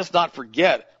let us not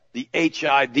forget the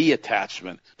HIV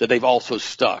attachment that they've also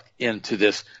stuck into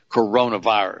this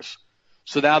coronavirus.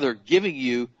 So now they're giving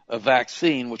you a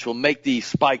vaccine which will make these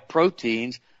spike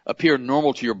proteins appear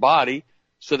normal to your body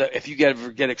so that if you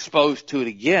get exposed to it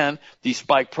again, these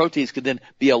spike proteins could then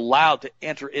be allowed to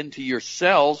enter into your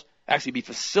cells, actually be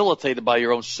facilitated by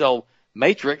your own cell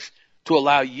matrix to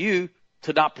allow you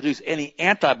to not produce any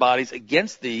antibodies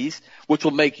against these, which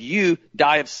will make you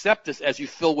die of sepsis as you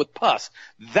fill with pus.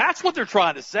 That's what they're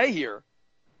trying to say here.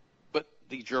 But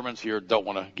the Germans here don't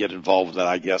want to get involved with that,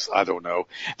 I guess. I don't know.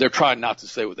 They're trying not to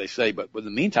say what they say, but in the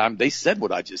meantime, they said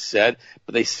what I just said,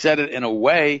 but they said it in a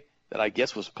way that I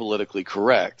guess was politically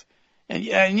correct.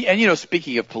 And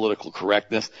speaking of political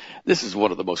correctness, this is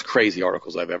one of the most crazy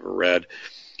articles I've ever read.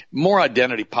 More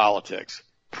identity politics.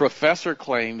 Professor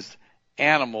claims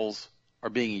animals are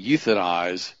being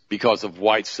euthanized because of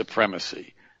white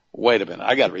supremacy. Wait a minute.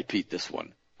 I got to repeat this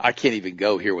one. I can't even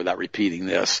go here without repeating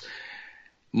this.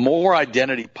 More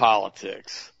identity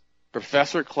politics.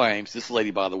 Professor claims, this lady,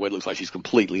 by the way, looks like she's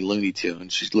completely Looney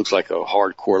Tunes. She looks like a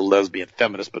hardcore lesbian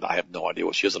feminist, but I have no idea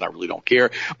what she is, and I really don't care.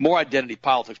 More identity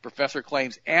politics. Professor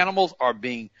claims animals are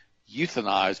being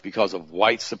euthanized because of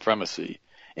white supremacy.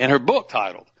 In her book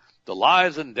titled, The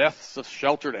Lives and Deaths of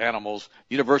Sheltered Animals,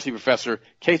 University professor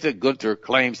Katha Gunter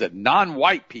claims that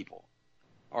non-white people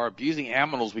are abusing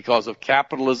animals because of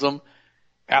capitalism,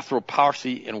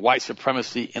 anthropocracy, and white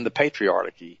supremacy in the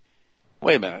patriarchy.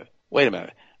 Wait a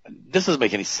minute. This doesn't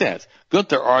make any sense.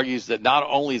 Gunter argues that not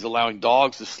only is allowing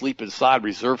dogs to sleep inside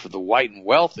reserved for the white and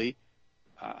wealthy,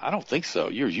 I don't think so.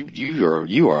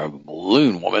 You are a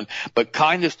balloon woman. But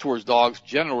kindness towards dogs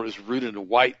generally is rooted in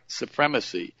white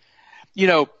supremacy. You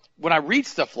know, when I read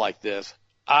stuff like this,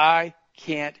 I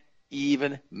can't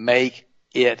even make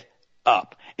it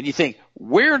up. And you think,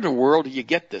 where in the world do you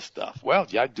get this stuff? Well,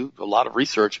 yeah, I do a lot of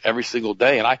research every single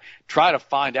day, and I try to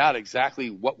find out exactly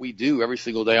what we do every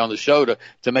single day on the show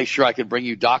to make sure I can bring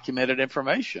you documented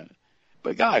information.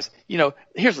 But guys, you know,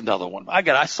 here's another one.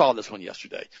 I saw this one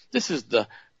yesterday. This is the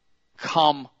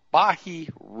Combahee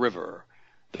River.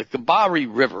 The Combahee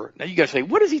River. Now you got to say,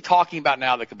 what is he talking about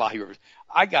now, the Combahee River?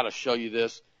 I got to show you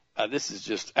this. This is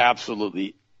just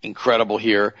absolutely incredible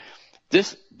here.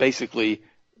 This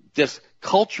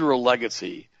cultural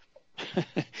legacy.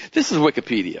 This is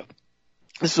Wikipedia.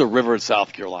 This is a river in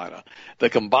South Carolina. The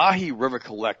Combahee River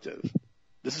Collective.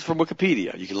 This is from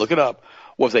Wikipedia. You can look it up.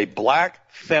 Was a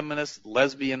black feminist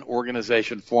lesbian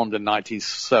organization formed in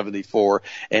 1974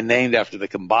 and named after the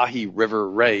Combahee River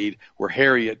raid, where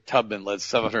Harriet Tubman led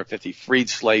 750 freed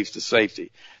slaves to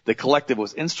safety. The collective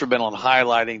was instrumental in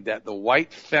highlighting that the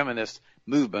white feminist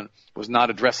movement was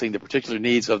not addressing the particular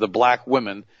needs of the black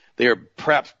women. They are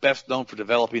perhaps best known for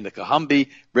developing the Combahee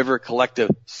River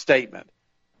Collective Statement.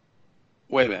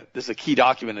 Wait a minute. This is a key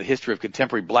document in the history of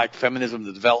contemporary black feminism,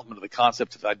 the development of the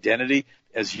concept of identity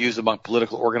as used among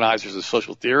political organizers and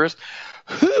social theorists.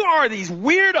 Who are these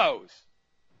weirdos?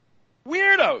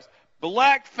 Weirdos.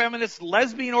 Black feminist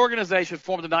lesbian organization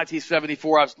formed in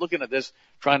 1974. I was looking at this,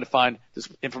 trying to find this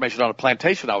information on a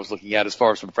plantation I was looking at as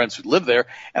far as some friends who live there.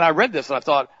 And I read this and I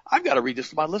thought, I've got to read this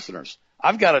to my listeners.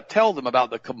 I've got to tell them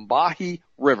about the Combahee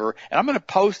River, and I'm going to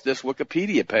post this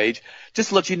Wikipedia page just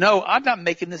to let you know I'm not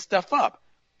making this stuff up.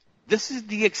 This is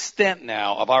the extent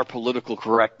now of our political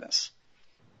correctness,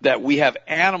 that we have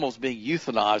animals being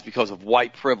euthanized because of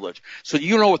white privilege. So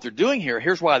you know what they're doing here.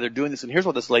 Here's why they're doing this, and here's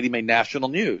what this lady made national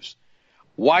news.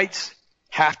 Whites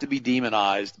have to be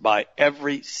demonized by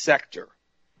every sector.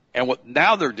 And what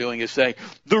now they're doing is saying,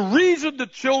 the reason the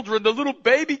children, the little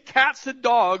baby cats and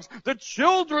dogs, the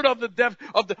children of the deaf,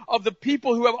 of the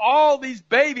people who have all these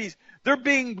babies, they're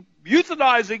being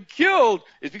euthanized and killed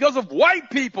is because of white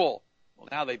people. Well,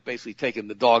 now they've basically taken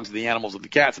the dogs and the animals and the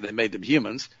cats and they made them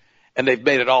humans. And they've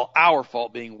made it all our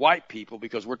fault being white people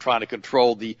because we're trying to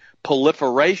control the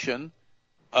proliferation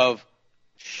of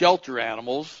shelter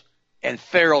animals and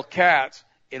feral cats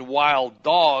and wild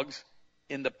dogs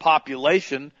in the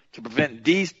population to prevent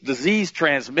disease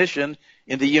transmission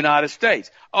in the United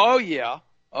States. Oh, yeah.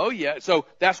 So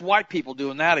that's white people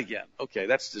doing that again. Okay,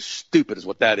 that's just stupid is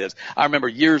what that is. I remember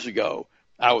years ago,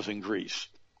 I was in Greece.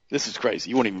 This is crazy.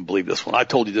 You won't even believe this one. I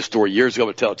told you this story years ago,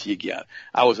 but tell it to you again.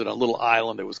 I was in a little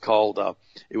island. It was called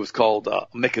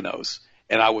Mykonos.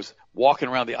 And I was walking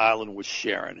around the island with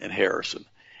Sharon and Harrison.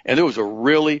 And there was a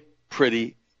really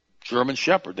pretty German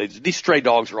Shepherd. These stray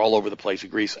dogs are all over the place in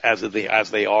Greece, as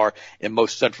they are in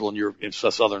most Central and Europe, in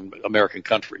Southern American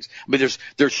countries. I mean,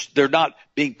 they're not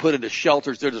being put into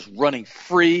shelters. They're just running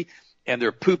free, and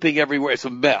they're pooping everywhere. It's a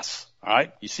mess. All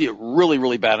right, you see it really,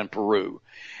 really bad in Peru.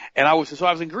 And I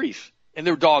was in Greece, and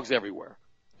there were dogs everywhere.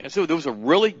 And so there was a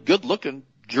really good-looking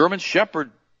German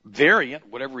Shepherd variant,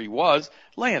 whatever he was,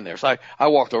 laying there. So I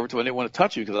walked over to him. I didn't want to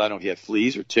touch him because I don't know if he had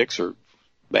fleas or ticks or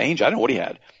mange. I don't know what he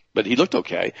had. But he looked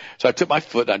okay. So I took my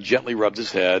foot and I gently rubbed his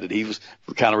head, and he was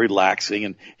kind of relaxing,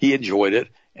 and he enjoyed it.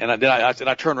 And then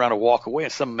I turned around to walk away,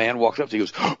 and some man walks up to me. He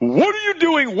goes, "What are you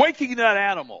doing waking that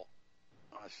animal?"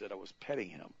 I said, "I was petting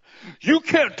him." "You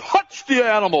can't touch the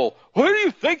animal. Who do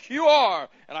you think you are?"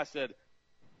 And I said,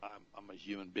 I'm a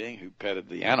human being who petted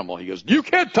the animal. He goes, "You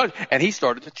can't touch." And he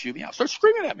started to chew me out, started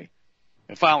screaming at me.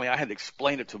 And finally, I had to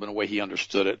explain it to him in a way he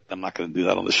understood it. I'm not going to do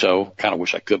that on the show. Kind of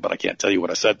wish I could, but I can't tell you what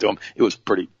I said to him. It was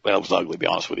it was ugly, to be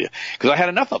honest with you, because I had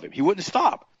enough of him. He wouldn't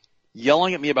stop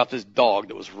yelling at me about this dog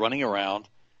that was running around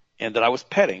and that I was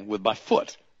petting with my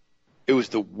foot. It was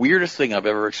the weirdest thing I've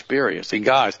ever experienced. And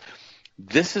guys,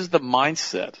 this is the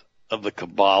mindset of the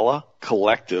Kabbalah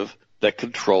collective that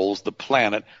controls the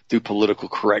planet through political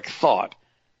correct thought.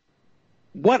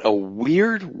 What a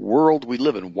weird world we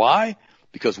live in. Why?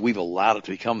 Because we've allowed it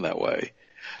to become that way.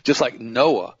 Just like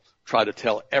Noah tried to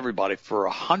tell everybody for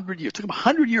 100 years. It took him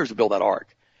 100 years to build that ark.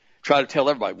 Tried to tell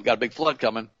everybody, we got a big flood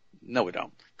coming. No, we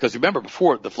don't. Because remember,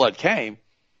 before the flood came,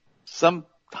 some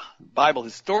Bible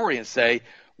historians say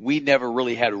we never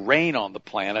really had rain on the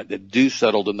planet. The dew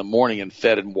settled in the morning and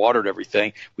fed and watered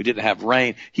everything. We didn't have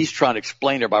rain. He's trying to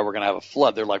explain to everybody we're going to have a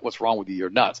flood. They're like, "What's wrong with you? You're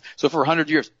nuts." So for 100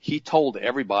 years, he told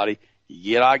everybody,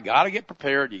 I got to get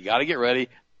prepared. You got to get ready.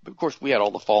 But of course, we had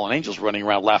all the fallen angels running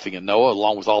around laughing at Noah,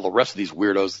 along with all the rest of these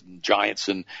weirdos and giants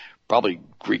and probably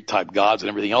Greek-type gods and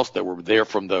everything else that were there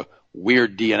from the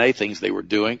weird DNA things they were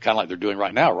doing, kind of like they're doing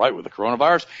right now, right, with the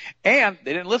coronavirus, and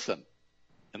they didn't listen,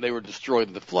 and they were destroyed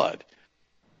in the flood.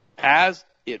 As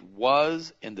it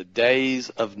was in the days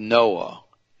of Noah,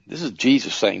 this is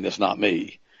Jesus saying this, not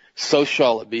me, so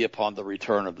shall it be upon the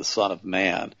return of the Son of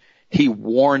Man. He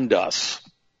warned us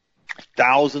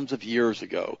thousands of years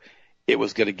ago it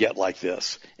was going to get like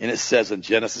this. And it says in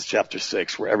Genesis chapter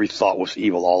 6, where every thought was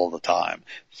evil all of the time.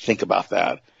 Think about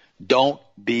that. Don't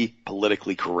be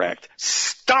politically correct.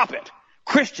 Stop it.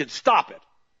 Christians, stop it.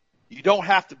 You don't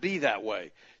have to be that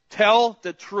way. Tell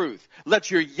the truth. Let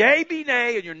your yea be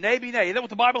nay and your nay be nay. Isn't that what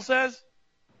the Bible says?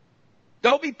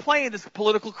 Don't be playing this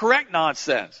political correct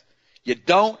nonsense. You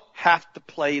don't have to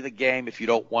play the game if you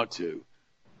don't want to.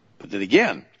 But then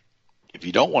again, if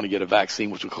you don't want to get a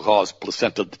vaccine which will cause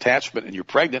placental detachment and you're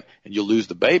pregnant and you'll lose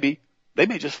the baby, they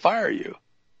may just fire you.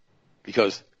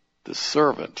 Because the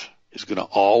servant is going to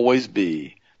always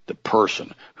be the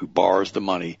person who borrows the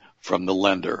money from the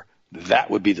lender. That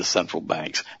would be the central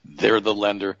banks. They're the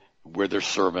lender. We're their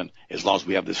servant. As long as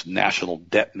we have this national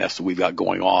debt mess that we've got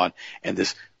going on and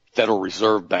this Federal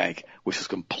Reserve Bank, which is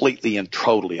completely and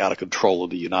totally out of control of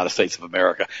the United States of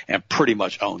America and pretty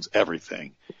much owns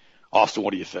everything. Austin,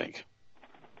 what do you think?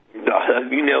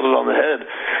 You nailed it on the head.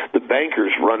 The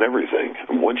bankers run everything.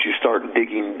 And once you start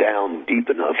digging down deep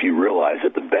enough, you realize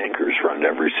that the bankers run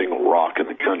every single rock in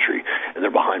the country, and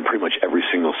they're behind pretty much every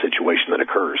single situation that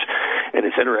occurs. And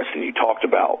it's interesting you talked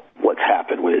about what's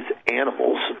happened with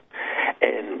animals.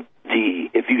 And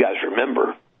if you guys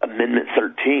remember, Amendment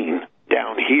 13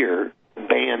 down here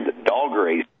banned dog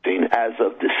racing as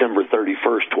of December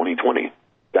 31st, 2020.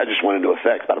 That just went into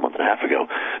effect about a month and a half ago.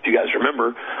 If you guys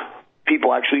remember,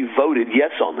 people actually voted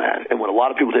yes on that. And what a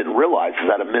lot of people didn't realize is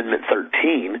that Amendment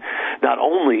 13, not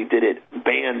only did it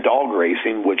ban dog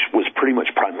racing, which was pretty much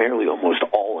primarily almost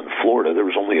all in Florida, there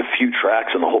was only a few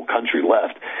tracks in the whole country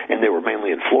left, and they were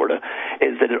mainly in Florida,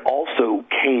 is that it also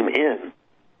came in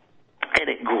and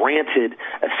it granted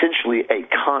essentially a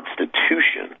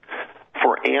constitution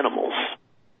for animals.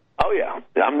 Oh, yeah.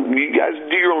 You guys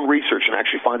do your own research and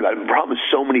actually find out. The problem is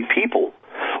so many people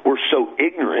were so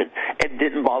ignorant and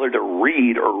didn't bother to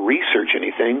read or research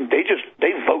anything.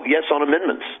 They vote yes on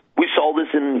amendments. We saw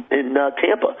this in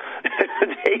Tampa.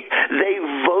 they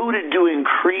voted to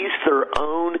increase their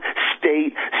own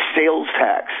state sales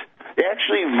tax. They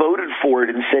actually voted for it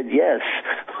and said yes.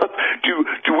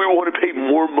 Do we want to pay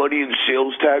more money in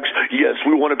sales tax? Yes,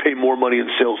 we want to pay more money in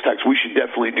sales tax. We should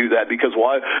definitely do that because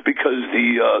why? Because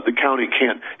the county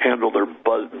can't handle their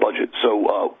budget, so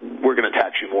we're going to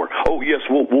tax you more. Oh yes,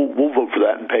 we'll vote for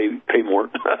that and pay more.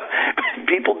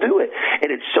 People do it, and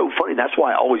it's so funny. That's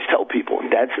why I always tell people, and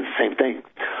Dad says the same thing.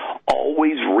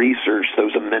 Always research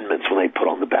those amendments when they put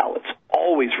on the ballots.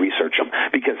 Always research them,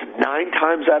 because 9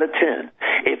 times out of 10,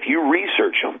 if you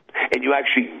research them and you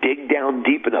actually dig down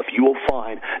deep enough, you will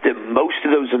find that most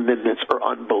of those amendments are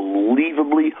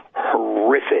unbelievably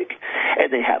horrific,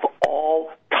 and they have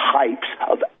all types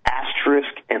of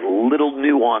asterisk and little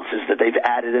nuances that they've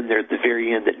added in there at the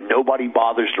very end that nobody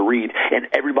bothers to read, and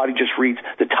everybody just reads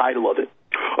the title of it.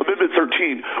 Amendment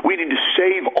 13, we need to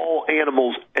save all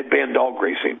animals and ban dog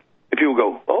racing. And people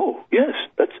go, oh, yes,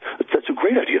 that's a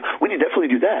great idea. We need to definitely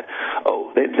do that.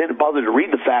 Oh, they didn't bother to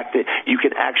read the fact that you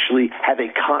can actually have a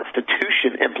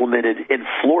constitution implemented in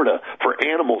Florida for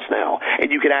animals now, and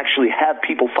you can actually have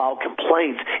people file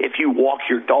complaints if you walk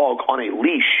your dog on a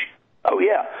leash. Oh,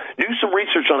 yeah. Do some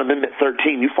research on Amendment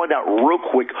 13. You find out real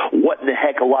quick what in the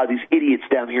heck a lot of these idiots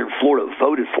down here in Florida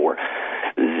voted for.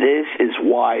 This is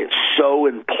why it's so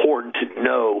important to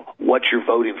know what you're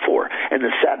voting for. And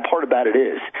the sad part about it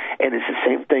is, and it's the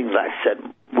same thing that I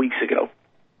said weeks ago,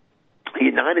 the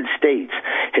United States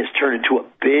has turned into a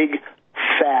big,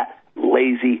 fat,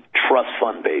 lazy trust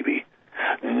fund baby.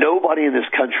 Nobody in this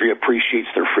country appreciates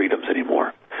their freedoms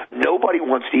anymore. Nobody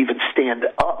wants to even stand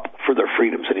up for their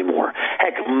freedoms anymore.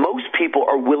 Heck, most people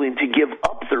are willing to give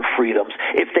up their freedoms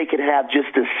if they can have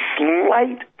just a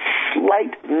slight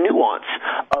nuance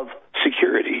of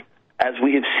security. As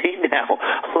we have seen now,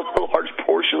 a large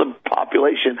portion of the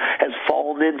population has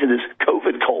fallen into this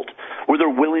COVID cult where they're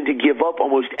willing to give up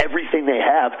almost everything they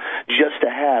have just to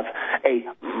have a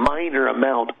minor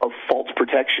amount of false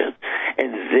protection.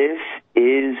 And this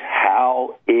is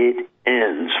how it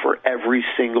ends for every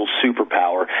single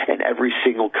superpower and every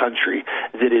single country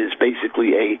that is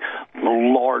basically a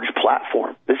large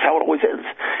platform. This is how it always ends,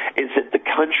 is that the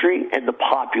country and the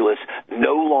populace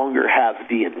no longer have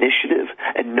the initiative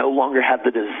and no longer have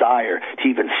the desire to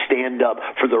even stand up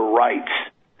for the rights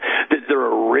that their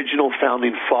original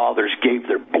founding fathers gave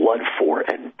their blood for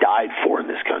and died for in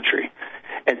this country.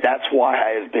 And that's why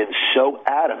I have been so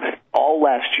adamant all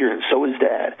last year, and so is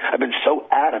Dad. I've been so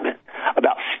adamant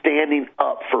about standing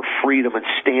up for freedom and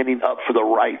standing up for the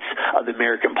rights of the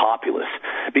American populace,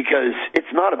 because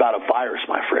it's not about a virus,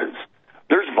 my friends.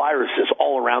 There's viruses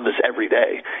all around us every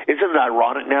day. Isn't it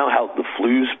ironic now how the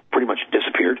flu's pretty much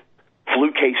disappeared?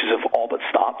 Flu cases have all but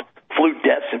stopped. Flu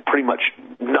deaths have pretty much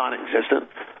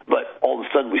non-existent. But all of a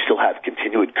sudden we still have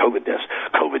continued COVID deaths.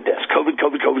 COVID deaths.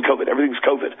 COVID. Everything's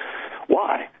COVID.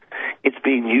 Why? It's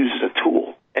being used as a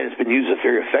tool. And it's been used as a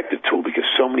very effective tool because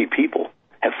so many people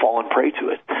have fallen prey to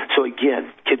it. So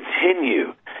again,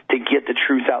 continue to get the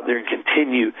truth out there and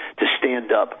continue to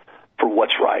stand up for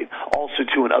what's right. Also,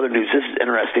 too, in other news, this is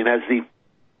interesting, as the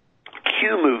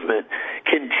Q movement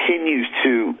continues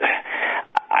to,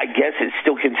 I guess it's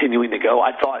still continuing to go.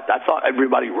 I thought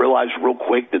everybody realized real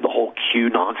quick that the whole Q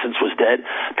nonsense was dead.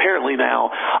 Apparently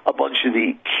now a bunch of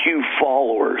the Q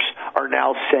followers are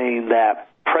now saying that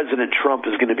President Trump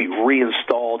is going to be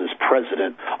reinstalled as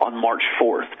president on March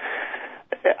 4th.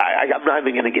 I'm not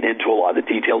even going to get into a lot of the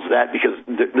details of that because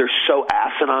they're so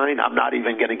asinine. I'm not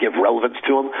even going to give relevance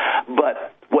to them.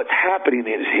 But what's happening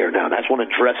is here now, and I just want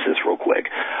to address this real quick.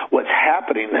 What's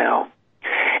happening now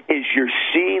is you're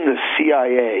seeing the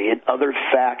CIA and other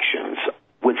factions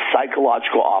with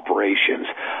psychological operations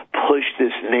push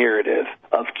this narrative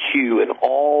of Q and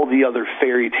all the other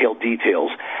fairy tale details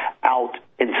out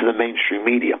into the mainstream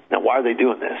media. Now, why are they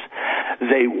doing this?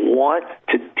 They want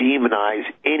to demonize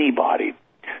anybody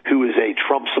who is a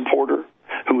Trump supporter,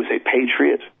 who is a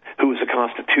patriot, who is a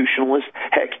constitutionalist,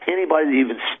 heck, anybody that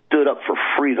even stood up for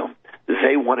freedom.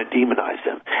 They want to demonize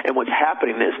them. And what's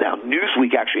happening is now,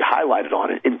 Newsweek actually highlighted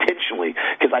on it intentionally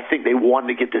because I think they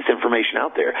wanted to get this information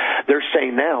out there. They're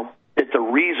saying now that the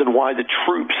reason why the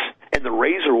troops and the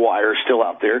razor wire are still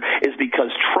out there is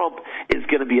because Trump is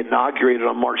going to be inaugurated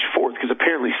on March 4th, because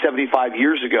apparently 75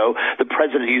 years ago, the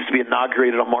president used to be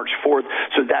inaugurated on March 4th,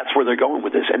 so that's where they're going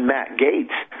with this. And Matt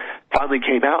Gaetz finally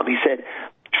came out and he said,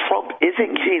 Trump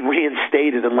isn't getting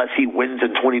reinstated unless he wins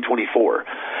in 2024.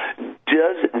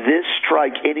 Does this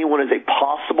strike anyone as a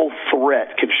possible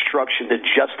threat construction to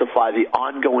justify the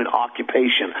ongoing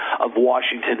occupation of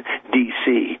Washington,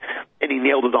 D.C.? And he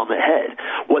nailed it on the head.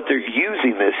 What they're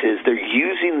using this is they're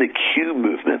using the Q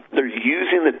movement. They're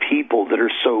using the people that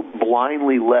are so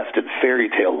blindly left in fairy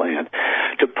tale land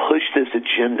to push this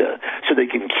agenda so they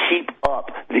can keep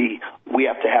up we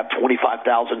have to have 25,000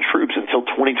 troops until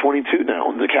 2022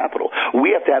 now in the Capitol.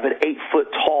 We have to have an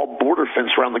 8-foot-tall border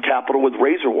fence around the Capitol with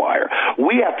razor wire.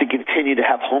 We have to continue to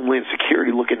have Homeland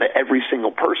Security look into every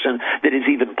single person that is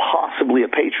even possibly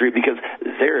a patriot because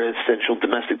they're an essential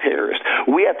domestic terrorist.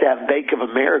 We have to have Bank of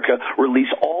America release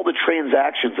all the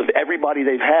transactions of everybody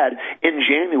they've had in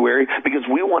January because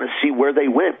we want to see where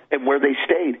they went and where they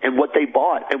stayed and what they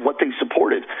bought and what they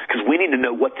supported because we need to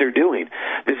know what they're doing.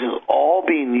 This is all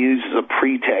being used as a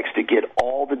pretext to get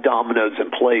all the dominoes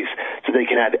in place so they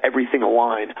can have everything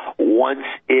aligned. Once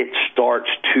it starts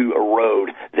to erode,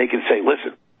 they can say,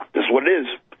 listen, this is what it is.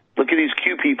 Look at these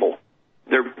Q people.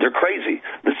 They're crazy.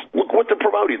 Look what they're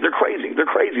promoting. They're crazy. They're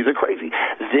crazy. They're crazy.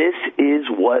 This is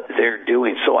what they're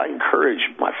doing. So I encourage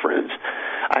my friends,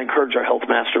 I encourage our Health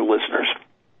Master listeners,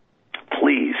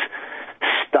 please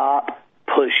stop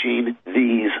pushing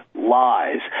these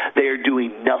lies. They are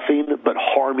doing nothing but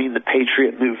harming the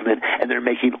patriot movement, and they're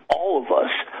making all of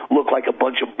us look like a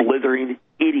bunch of blithering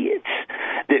idiots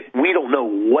that we don't know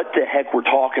what the heck we're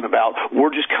talking about.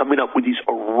 We're just coming up with these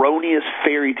erroneous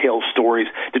fairy tale stories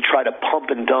to try to pump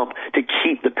and dump to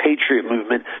keep the patriot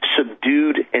movement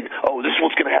subdued and, oh, this is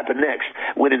what's going to happen next,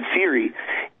 when in theory,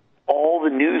 all the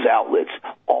news outlets,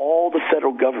 all the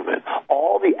federal government,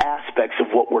 all the aspects of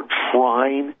what we're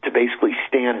trying to basically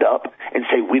stand up and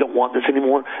say we don't want this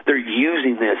anymore, they're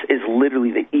using this as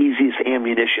literally the easiest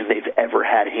ammunition they've ever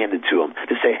had handed to them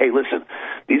to say, hey, listen,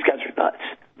 these guys are nuts.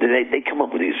 They come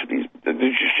up with these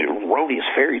just erroneous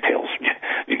fairy tales.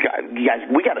 You guys,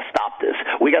 we got to stop this.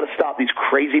 We got to stop these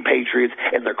crazy patriots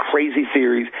and their crazy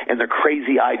theories and their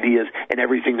crazy ideas and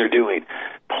everything they're doing.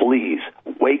 Please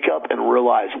wake up and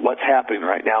realize what's happening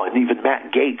right now. And even Matt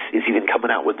Gaetz is even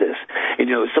coming out with this. And,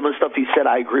 you know, some of the stuff he said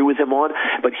I agree with him on,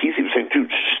 but he's even saying,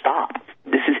 dude, stop.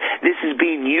 This is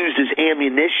being used as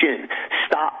ammunition.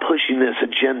 Stop pushing this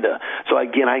agenda. So,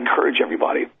 again, I encourage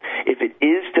everybody, if it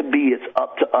is to be, it's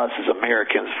up to us as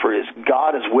Americans. For as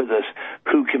God is with us,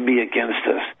 who can be against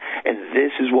us? And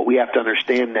this is what we have to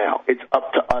understand now. It's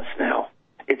up to us now.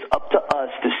 It's up to us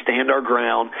to stand our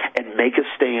ground and make a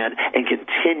stand and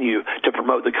continue to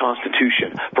promote the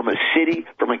Constitution from a city,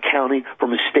 from a county,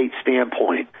 from a state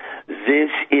standpoint. This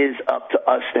is up to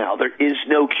us now. There is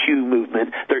no Q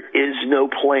movement. There is no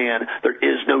plan. There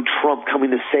is no Trump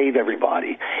coming to save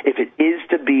everybody. If it is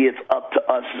to be, it's up to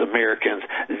us as Americans.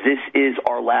 This is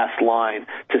our last line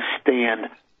to stand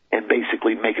and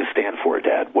basically make a stand for it,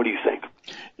 Dad. What do you think?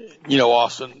 You know,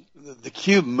 Austin, the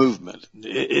Q movement,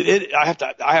 I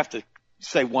have to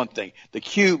say one thing. The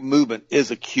Q movement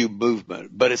is a Q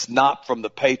movement, but it's not from the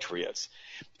Patriots.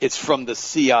 It's from the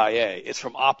CIA. It's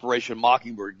from Operation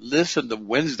Mockingbird. Listen to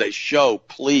Wednesday's show,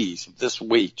 please, this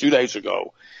week, 2 days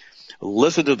ago.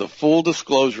 Listen to the full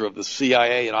disclosure of the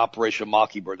CIA and Operation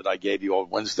Mockingbird that I gave you on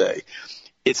Wednesday.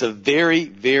 It's a very,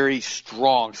 very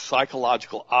strong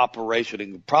psychological operation,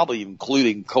 and probably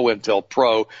including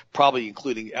COINTELPRO, probably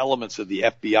including elements of the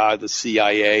FBI, the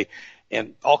CIA,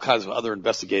 and all kinds of other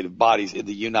investigative bodies in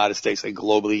the United States and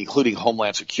globally, including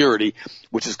Homeland Security,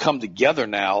 which has come together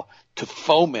now to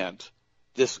foment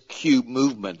this Q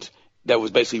movement that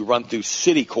was basically run through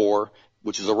Citicorp,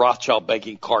 which is a Rothschild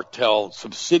banking cartel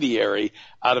subsidiary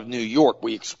out of New York.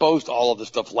 We exposed all of this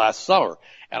stuff last summer.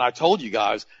 And I told you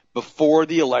guys, before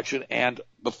the election and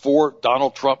before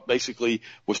Donald Trump basically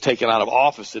was taken out of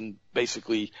office and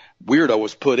basically weirdo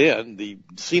was put in, the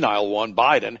senile one,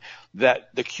 Biden,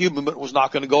 that the Q movement was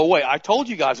not going to go away. I told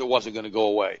you guys it wasn't going to go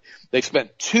away. They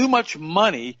spent too much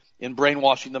money in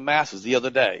brainwashing the masses the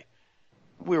other day.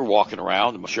 We were walking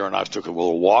around, and Sharon and I took a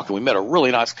little walk, and we met a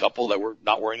really nice couple that were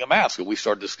not wearing a mask, and we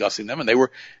started discussing them, and they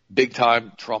were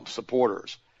big-time Trump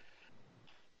supporters.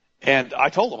 And I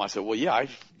told them, I said, well, yeah,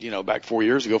 back 4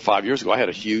 years ago, 5 years ago, I had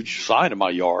a huge sign in my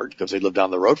yard because they lived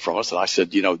down the road from us. And I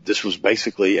said, this was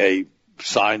basically a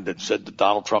sign that said that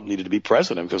Donald Trump needed to be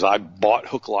president, because I bought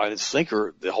hook, line, and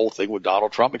sinker the whole thing with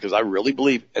Donald Trump, because I really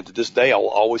believe, and to this day, I will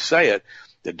always say it,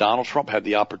 that Donald Trump had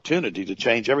the opportunity to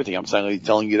change everything. I'm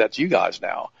telling you that to you guys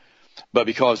now. But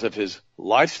because of his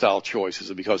lifestyle choices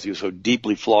and because he was so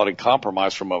deeply flawed and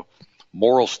compromised from a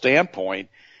moral standpoint,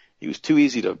 he was too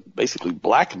easy to basically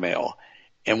blackmail.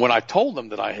 And when I told them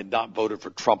that I had not voted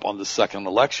for Trump on the second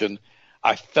election,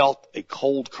 I felt a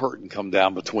cold curtain come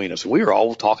down between us. And we were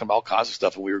all talking about all kinds of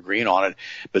stuff, and we were agreeing on it.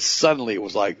 But suddenly it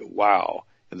was like, wow.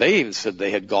 And they even said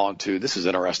they had gone to, this is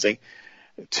interesting,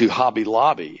 to Hobby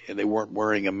Lobby, and they weren't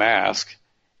wearing a mask.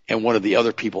 And one of the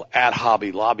other people at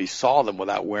Hobby Lobby saw them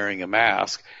without wearing a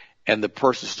mask. And the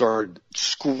person started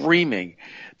screaming,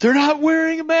 they're not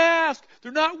wearing a mask.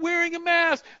 They're not wearing a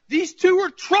mask. These two are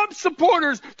Trump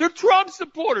supporters. They're Trump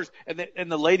supporters.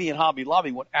 And the lady in Hobby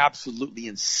Lobby went absolutely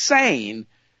insane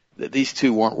that these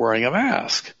two weren't wearing a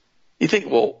mask. You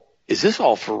think, well, is this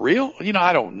all for real?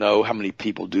 I don't know how many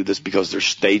people do this because they're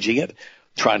staging it,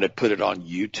 trying to put it on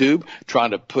YouTube,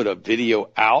 trying to put a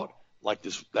video out like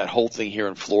that whole thing here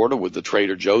in Florida with the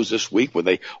Trader Joe's this week, where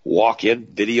they walk in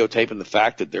videotaping the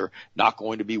fact that they're not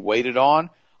going to be waited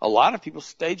on. A lot of people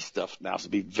stage stuff now, so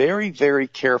be very, very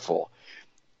careful.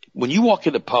 When you walk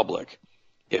into public,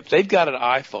 if they've got an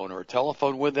iPhone or a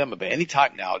telephone with them of any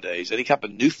type nowadays, any type of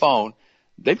new phone,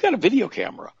 they've got a video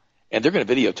camera, and they're going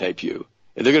to videotape you.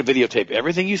 And they're going to videotape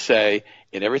everything you say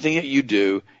and everything that you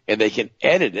do, and they can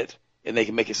edit it, and they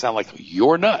can make it sound like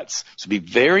you're nuts. So be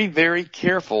very, very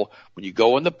careful when you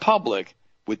go in the public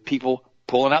with people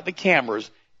pulling out the cameras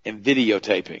and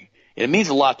videotaping. And it means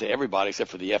a lot to everybody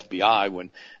except for the FBI, when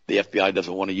the FBI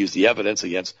doesn't want to use the evidence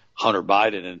against Hunter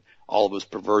Biden and all of his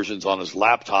perversions on his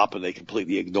laptop, and they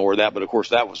completely ignore that. But, of course,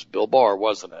 that was Bill Barr,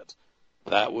 wasn't it?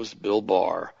 That was Bill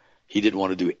Barr. He didn't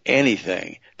want to do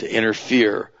anything to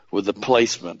interfere with the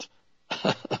placement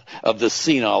of the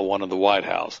senile one in the White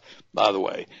House. By the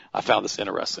way, I found this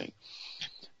interesting.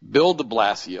 Bill de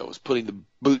Blasio is putting the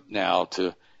boot now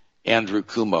to Andrew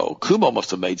Cuomo. Cuomo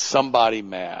must have made somebody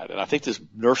mad. And I think this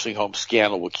nursing home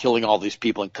scandal with killing all these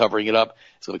people and covering it up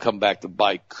is going to come back to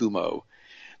bite Cuomo.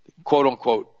 Quote,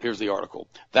 unquote, here's the article.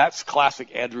 That's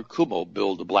classic Andrew Cuomo,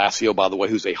 Bill de Blasio, by the way,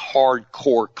 who's a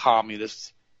hardcore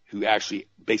communist who actually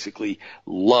basically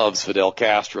loves Fidel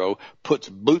Castro, puts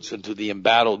boots into the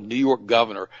embattled New York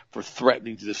governor for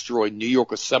threatening to destroy New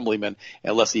York assemblymen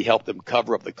unless he helped them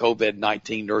cover up the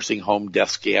COVID-19 nursing home death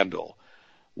scandal.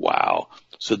 Wow.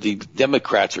 So the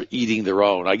Democrats are eating their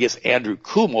own. I guess Andrew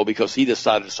Cuomo, because he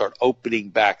decided to start opening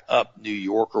back up New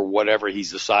York or whatever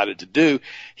he's decided to do,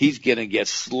 he's going to get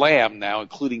slammed now,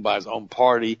 including by his own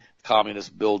party,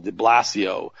 Communist Bill de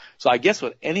Blasio. So I guess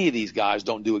when any of these guys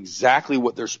don't do exactly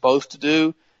what they're supposed to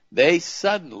do, they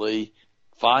suddenly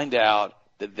find out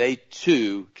that they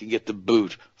too can get the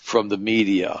boot from the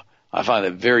media. I find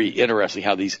it very interesting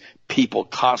how these people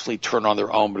constantly turn on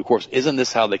their own. But, of course, isn't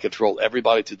this how they control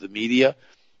everybody through the media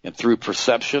and through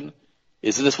perception?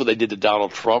 Isn't this what they did to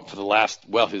Donald Trump for the last,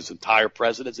 his entire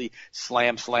presidency?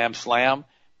 Slam, slam, slam.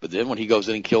 But then when he goes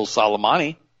in and kills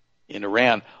Soleimani in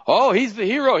Iran, he's the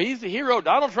hero. He's the hero.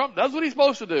 Donald Trump does what he's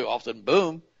supposed to do. All of a sudden,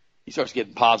 boom, he starts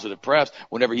getting positive press.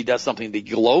 Whenever he does something the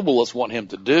globalists want him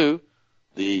to do,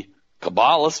 the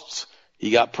Kabbalists,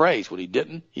 he got praise. When he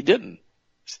didn't, he didn't.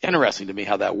 It's interesting to me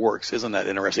how that works. Isn't that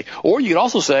interesting? Or you could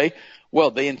also say,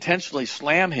 they intentionally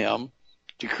slam him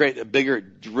to create a bigger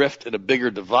rift and a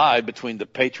bigger divide between the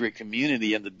patriot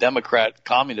community and the Democrat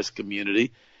communist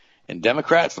community. And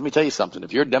Democrats, let me tell you something.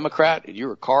 If you're a Democrat and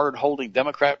you're a card-holding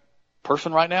Democrat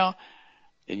person right now,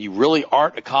 and you really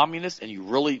aren't a communist and you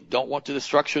really don't want the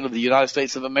destruction of the United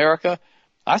States of America,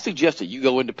 I suggest that you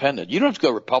go independent. You don't have to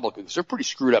go Republican because they're pretty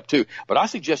screwed up too. But I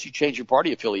suggest you change your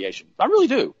party affiliation. I really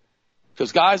do.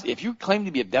 Because, guys, if you claim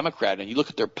to be a Democrat and you look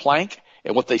at their plank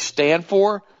and what they stand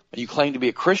for and you claim to be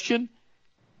a Christian,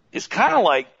 it's kind of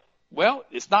like,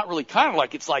 it's not really kind of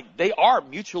like, it's like they are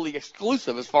mutually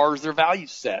exclusive as far as their value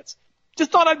sets.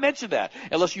 Just thought I'd mention that.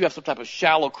 Unless you have some type of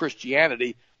shallow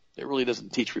Christianity that really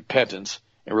doesn't teach repentance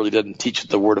and really doesn't teach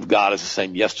that the Word of God is the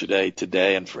same yesterday,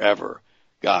 today, and forever.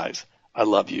 Guys, I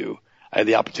love you. I had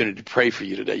the opportunity to pray for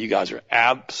you today. You guys are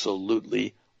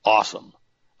absolutely awesome.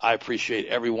 I appreciate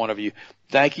every one of you.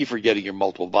 Thank you for getting your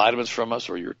multiple vitamins from us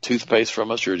or your toothpaste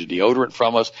from us or your deodorant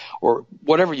from us or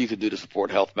whatever you can do to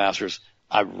support Health Masters.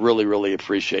 I really, really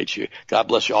appreciate you. God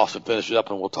bless you. Austin, finish it up,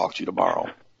 and we'll talk to you tomorrow.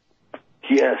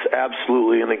 Yes,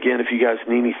 absolutely. And, again, if you guys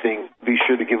need anything, be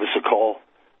sure to give us a call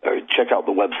or check out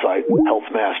the website,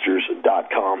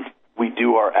 healthmasters.com. We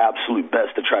do our absolute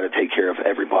best to try to take care of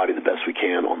everybody the best we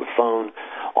can on the phone,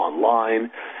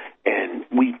 online, and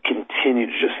we continue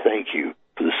to just thank you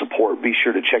for the support. Be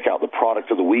sure to check out the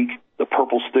product of the week, the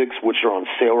Purple Sticks, which are on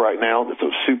sale right now. It's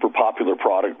a super popular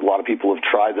product. A lot of people have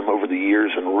tried them over the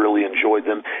years and really enjoyed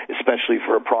them, especially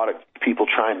for a product people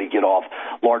trying to get off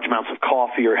large amounts of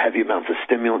coffee or heavy amounts of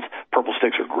stimulants. Purple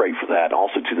Sticks are great for that.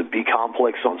 Also to the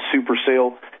B-Complex on super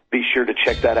sale. Be sure to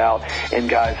check that out. And,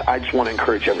 guys, I just want to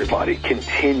encourage everybody,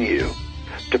 continue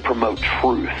to promote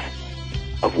truth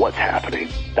of what's happening.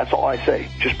 That's all I say.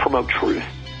 Just promote truth.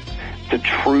 The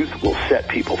truth will set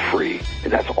people free,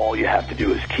 and that's all you have to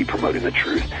do is keep promoting the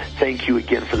truth. Thank you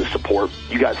again for the support.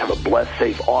 You guys have a blessed,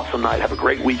 safe, awesome night. Have a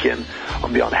great weekend.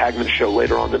 I'll be on Hagman's show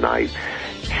later on tonight.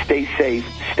 Stay safe,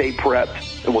 stay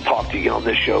prepped, and we'll talk to you again on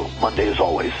this show Monday as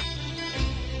always.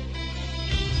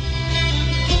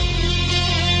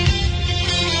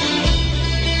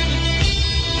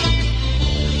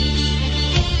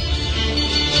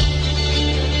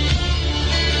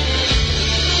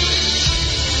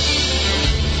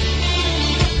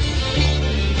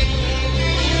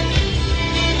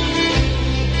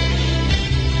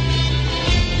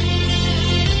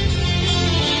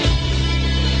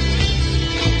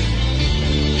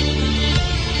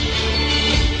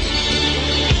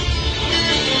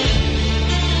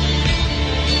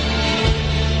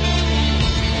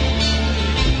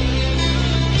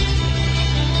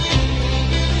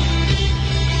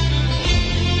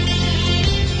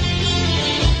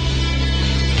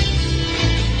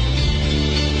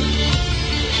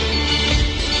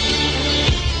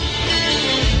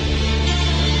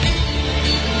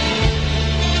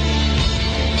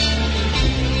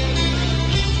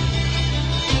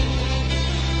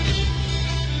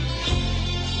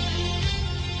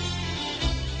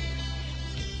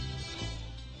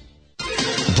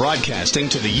 Broadcasting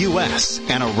to the U.S.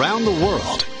 and around the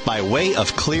world by way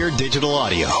of clear digital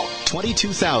audio,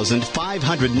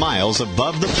 22,500 miles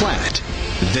above the planet.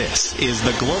 This is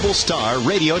the Global Star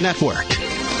Radio Network.